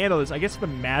we handle this. I guess the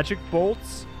magic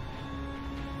bolts.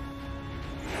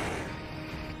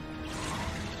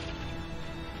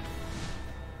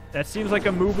 That seems like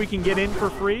a move we can get in for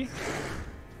free.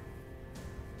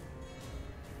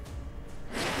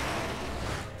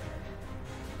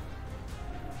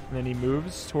 And then he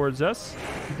moves towards us.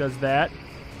 He does that.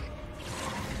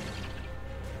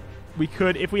 We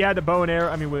could, if we had the bow and arrow,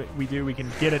 I mean, we do, we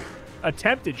can get an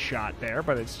attempted shot there,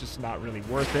 but it's just not really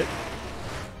worth it.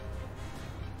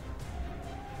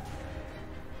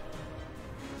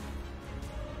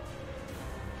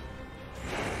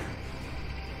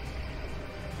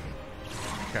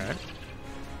 Okay.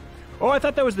 Oh, I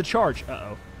thought that was the charge.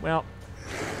 Uh-oh. Well,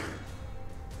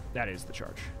 that is the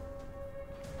charge.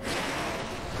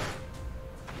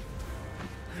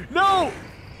 No!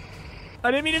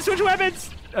 I didn't mean to switch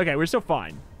weapons! Okay, we're still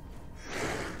fine.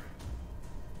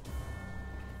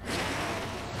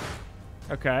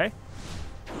 Okay.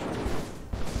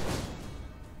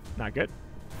 Not good.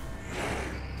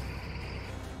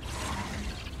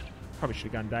 Probably should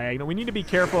have gone diagonal. We need to be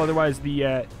careful, otherwise the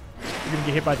we're gonna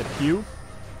get hit by the pew.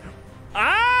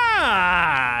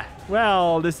 Ah!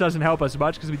 Well, this doesn't help us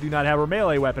much because we do not have our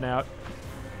melee weapon out.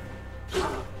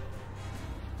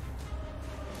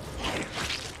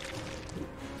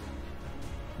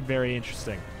 Very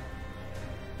interesting.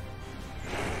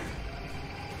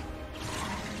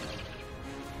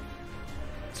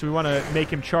 So we want to make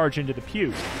him charge into the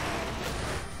pew.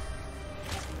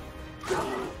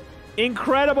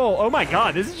 Incredible! Oh my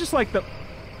god, this is just like the...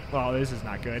 Well, this is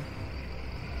not good.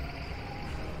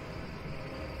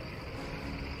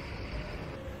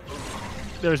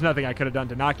 There's nothing I could have done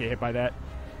to not get hit by that.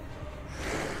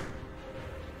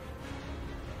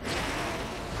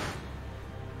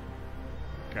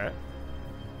 Okay.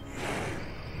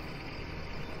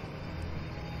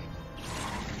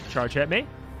 Charge at me.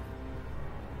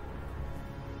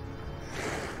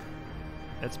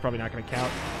 That's probably not going to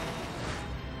count.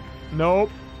 Nope.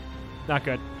 Not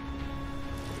good.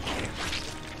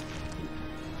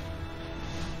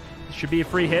 Should be a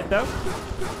free hit, though.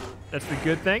 That's the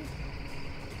good thing.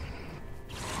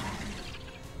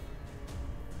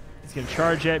 He's going to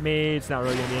charge at me. It's not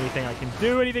really going to be anything I can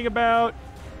do anything about.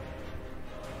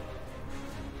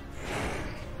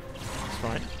 It's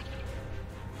fine.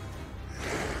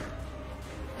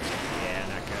 Yeah,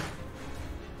 not good.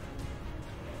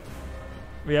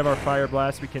 We have our fire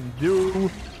blast we can do.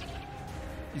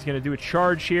 He's going to do a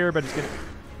charge here, but it's going to...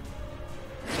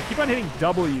 I keep on hitting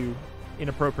W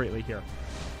inappropriately here.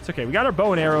 It's okay. We got our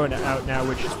bow and arrow out now,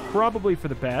 which is probably for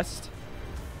the best.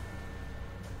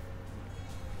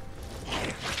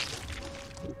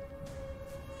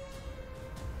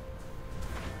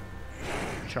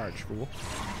 Charge, fool.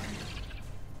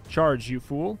 Charge, you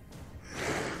fool.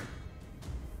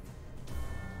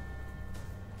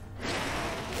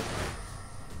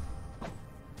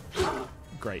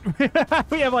 Great.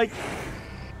 We have, like,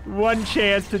 one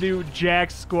chance to do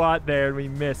jack squat there, and we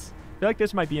miss. I feel like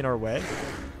this might be in our way.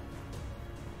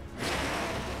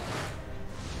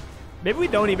 Maybe we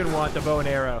don't even want the bow and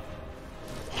arrow.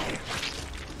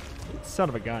 Son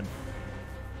of a gun.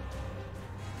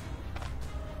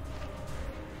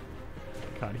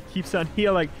 God, he keeps on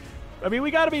healing. I mean,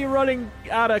 we got to be running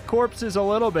out of corpses a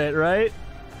little bit, right?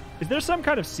 Is there some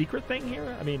kind of secret thing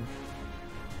here? I mean,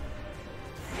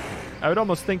 I would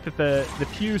almost think that the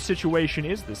pew situation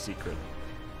is the secret.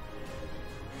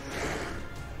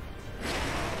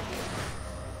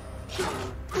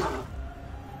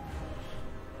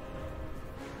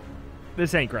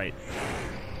 This ain't great.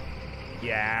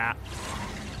 Yeah.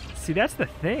 See, that's the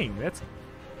thing.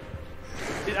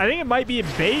 I think it might be a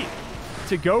bait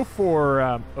to go for...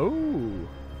 oh.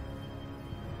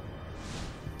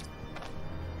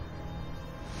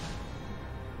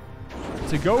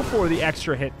 To go for the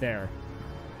extra hit there.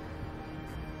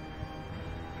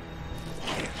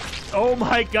 Oh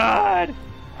my god!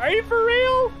 Are you for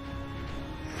real?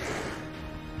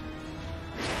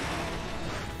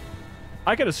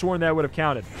 I could have sworn that would have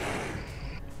counted.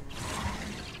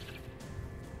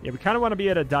 Yeah, we kind of want to be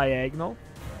at a diagonal.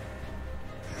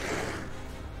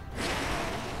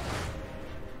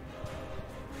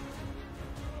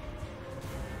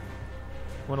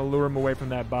 Want to lure him away from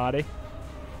that body.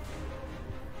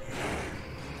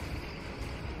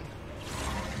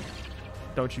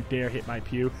 Don't you dare hit my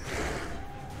pew.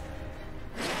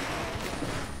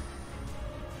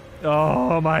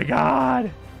 Oh my god.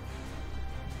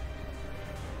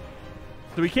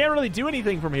 So we can't really do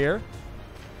anything from here.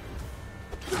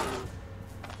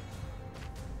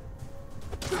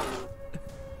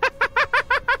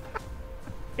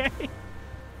 Okay.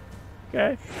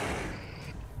 Okay.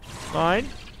 Fine.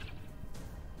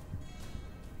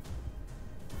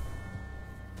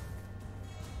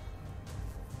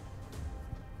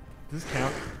 Does this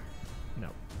count? No.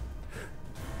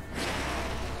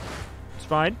 It's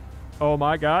fine. Oh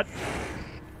my god.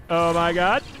 Oh my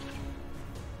god.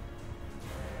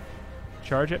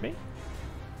 Charge at me.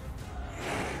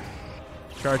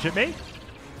 Charge at me.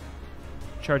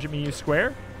 Charge at me, you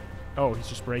square. Oh, he's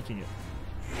just breaking it.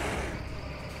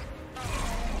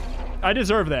 I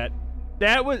deserve that.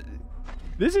 That was...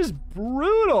 This is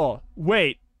brutal.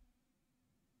 Wait.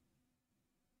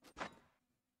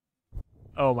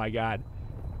 Oh my god.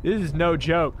 This is no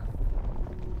joke.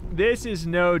 This is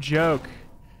no joke.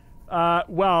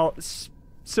 Well,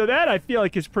 so that I feel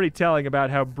like is pretty telling about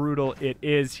how brutal it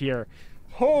is here.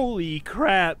 Holy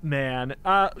crap, man.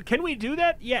 Can we do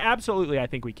that? Yeah, absolutely, I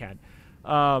think we can.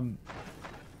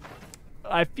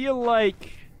 I feel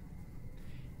like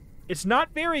it's not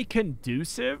very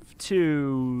conducive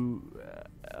to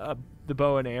the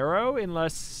bow and arrow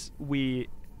unless we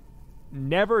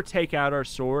never take out our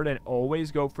sword and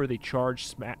always go for the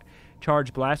charge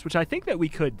blast, which I think that we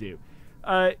could do.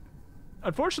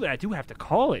 Unfortunately, I do have to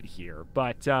call it here,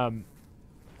 but,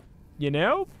 you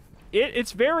know,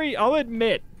 it's very, I'll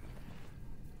admit,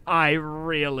 I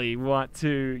really want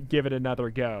to give it another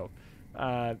go.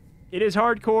 It is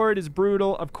hardcore, it is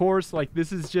brutal, of course, like,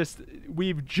 this is just,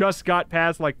 we've just got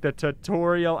past, like, the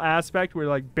tutorial aspect. We're,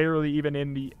 like, barely even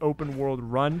in the open world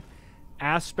run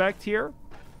aspect here.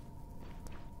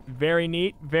 Very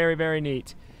neat, very, very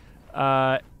neat.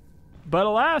 But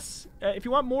alas, if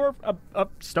you want more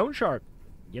of Stoneshard,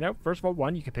 you know, first of all,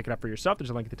 one, you can pick it up for yourself. There's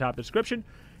a link at the top of the description.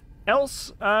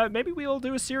 Else, maybe we'll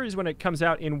do a series when it comes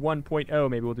out in 1.0.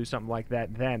 Maybe we'll do something like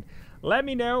that then. Let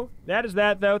me know. That is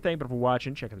that, though. Thank you for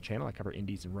watching. Check out the channel. I cover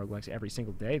indies and roguelikes every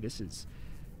single day. This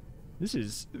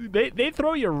is, they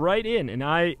throw you right in, and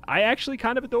I actually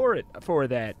kind of adore it for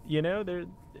that. You know,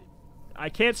 I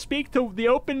can't speak to the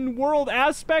open world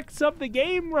aspects of the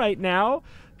game right now,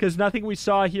 because nothing we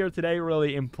saw here today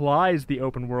really implies the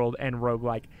open world and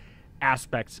roguelike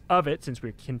aspects of it, since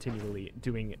we're continually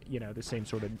doing, you know, the same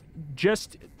sort of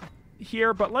just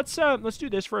here. But let's do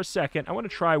this for a second. I want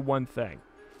to try one thing.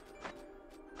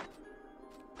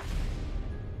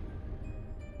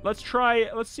 Let's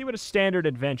see what a standard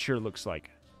adventure looks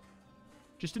like.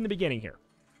 Just in the beginning here.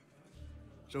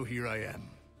 So here I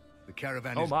am. The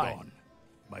caravan is gone.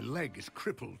 My leg is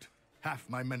crippled. Half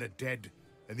my men are dead,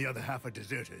 and the other half are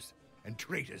deserters and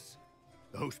traitors.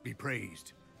 The host be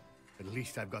praised. At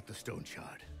least I've got the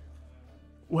Stoneshard.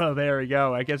 Well, there we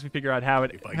go. I guess we figure out how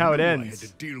it ends. I had to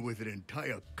deal with an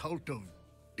entire cult of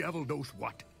devil knows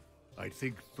what, I'd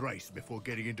think thrice before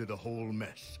getting into the whole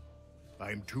mess.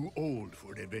 I'm too old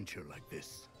for an adventure like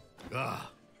this.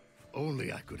 Ah, if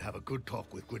only I could have a good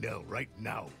talk with Grinnell right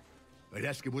now. I'd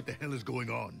ask him what the hell is going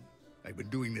on. I've been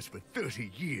doing this for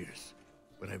 30 years,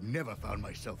 but I've never found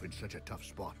myself in such a tough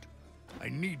spot. I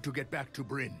need to get back to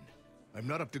Bryn. I'm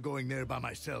not up to going there by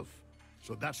myself,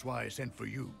 so that's why I sent for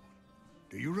you.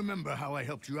 Do you remember how I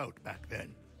helped you out back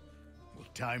then? Well,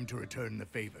 time to return the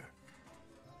favor.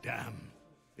 Damn,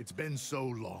 it's been so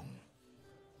long.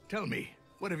 Tell me,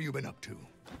 what have you been up to?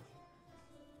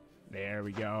 There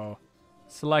we go.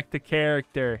 Select a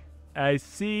character. I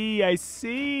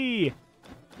see.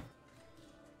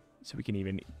 So we can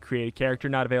even create a character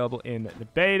not available in the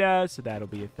beta, so that'll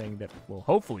be a thing that will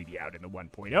hopefully be out in the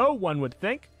 1.0, one would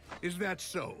think. Is that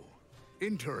so?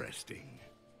 Interesting.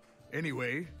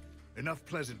 Anyway, enough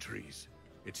pleasantries.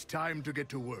 It's time to get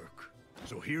to work.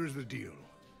 So here's the deal.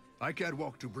 I can't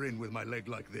walk to Bryn with my leg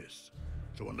like this.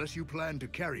 So unless you plan to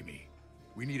carry me,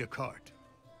 we need a cart.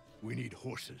 We need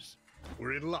horses.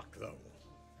 We're in luck, though.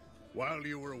 While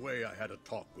you were away, I had a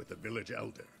talk with the village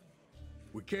elder.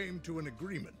 We came to an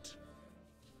agreement.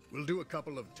 We'll do a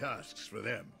couple of tasks for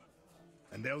them,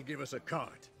 and they'll give us a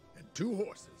cart and 2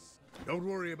 horses. Don't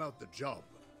worry about the job.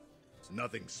 It's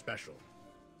nothing special.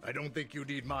 I don't think you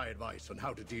need my advice on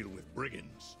how to deal with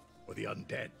brigands or the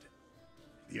undead.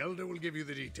 The elder will give you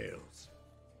the details.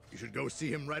 You should go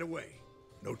see him right away.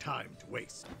 No time to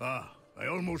waste. Ah, I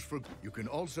almost forgot. You can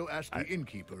also ask the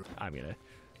innkeeper.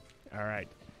 All right.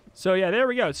 So, yeah, there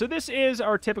we go. So this is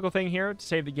our typical thing here. To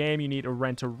save the game, you need to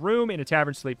rent a room in a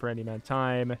tavern, sleep for any amount of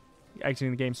time.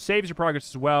 Exiting the game saves your progress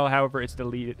as well. However, it's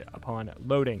deleted upon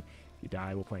loading. If you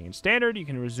die while playing in Standard, you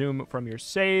can resume from your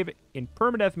save. In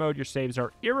permadeath mode, your saves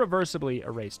are irreversibly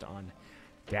erased on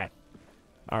death.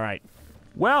 All right.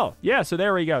 Well, yeah, so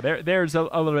there we go. There's a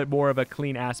little bit more of a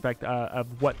clean aspect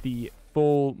of what the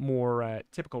full, more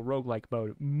typical roguelike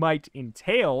mode might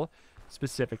entail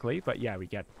specifically. But, yeah, we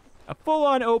get a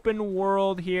full-on open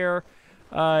world here.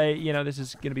 This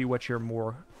is going to be what you're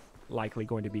more likely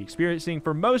going to be experiencing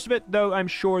for most of it, though I'm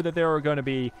sure that there are going to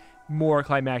be more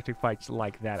climactic fights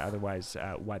like that. Otherwise,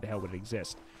 why the hell would it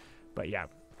exist? But, yeah.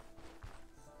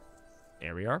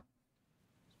 There we are.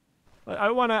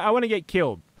 I want to get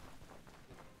killed.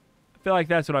 I feel like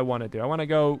that's what I want to do. I want to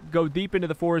go deep into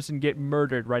the forest and get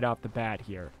murdered right off the bat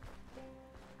here.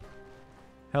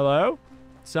 Hello?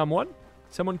 Someone?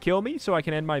 Someone kill me so I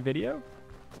can end my video?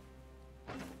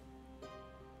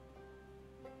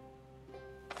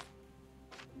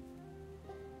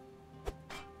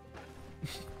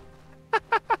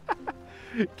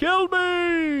 Kill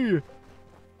me!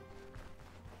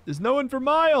 There's no one for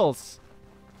miles.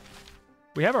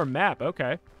 We have our map.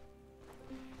 Okay.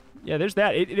 Yeah, there's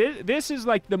that. This is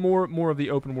like the more of the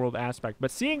open world aspect.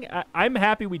 But seeing, I'm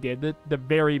happy we did the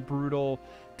very brutal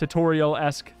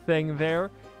tutorial-esque thing there.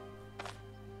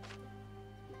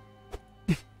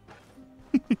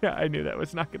 Yeah, I knew that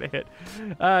was not going to hit.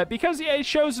 Because yeah, it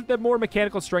shows the more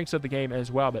mechanical strengths of the game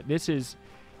as well. But this is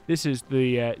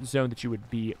the zone that you would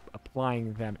be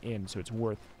applying them in. So it's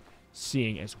worth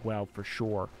seeing as well for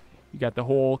sure. You got the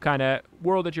whole kind of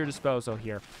world at your disposal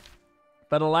here.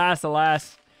 But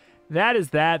alas, that is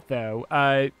that, though.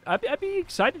 I'd be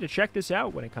excited to check this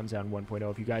out when it comes out in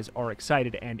 1.0. If you guys are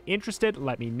excited and interested,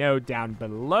 let me know down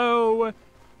below.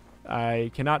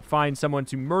 I cannot find someone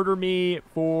to murder me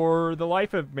for the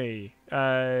life of me.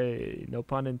 No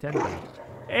pun intended.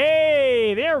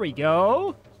 Hey, there we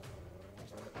go.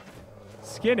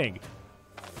 Skinning.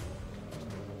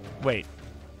 Wait.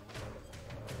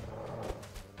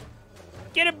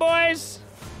 Get it, boys!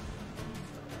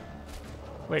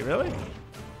 Wait, really?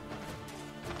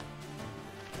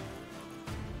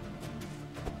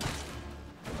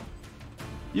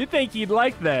 You think you'd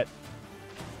like that?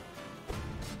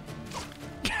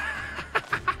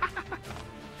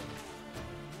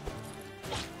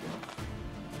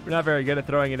 We're not very good at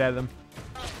throwing it at them.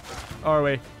 Are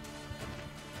we?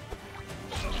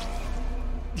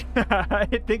 I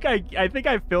think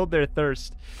I filled their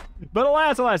thirst. But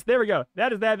alas, there we go.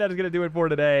 That is going to do it for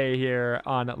today here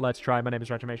on Let's Try. My name is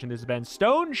Retromation. This has been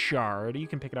Stoneshard. You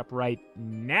can pick it up right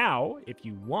now if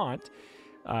you want.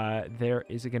 There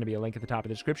is going to be a link at the top of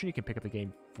the description. You can pick up the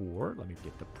game for, let me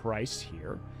get the price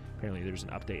here. Apparently there's an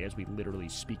update as we literally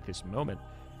speak this moment.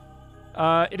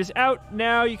 It is out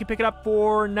now. You can pick it up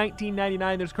for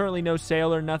 $19.99. There's currently no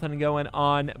sale or nothing going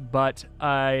on, but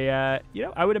I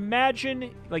would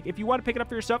imagine, like, if you want to pick it up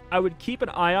for yourself, I would keep an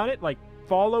eye on it, like,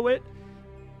 follow it,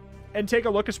 and take a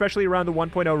look, especially around the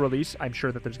 1.0 release. I'm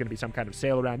sure that there's going to be some kind of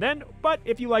sale around then, but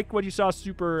if you like what you saw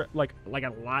super, like a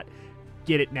lot,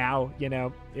 get it now.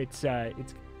 It's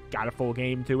got a full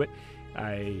game to it.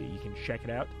 You can check it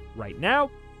out right now,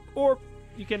 or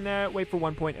you can wait for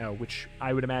 1.0, which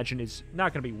I would imagine is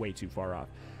not going to be way too far off.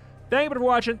 Thank you for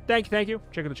watching. Thank you.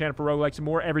 Check out the channel for roguelikes and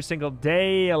more every single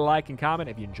day. Like and comment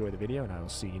if you enjoy the video, and I will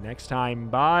see you next time.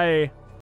 Bye.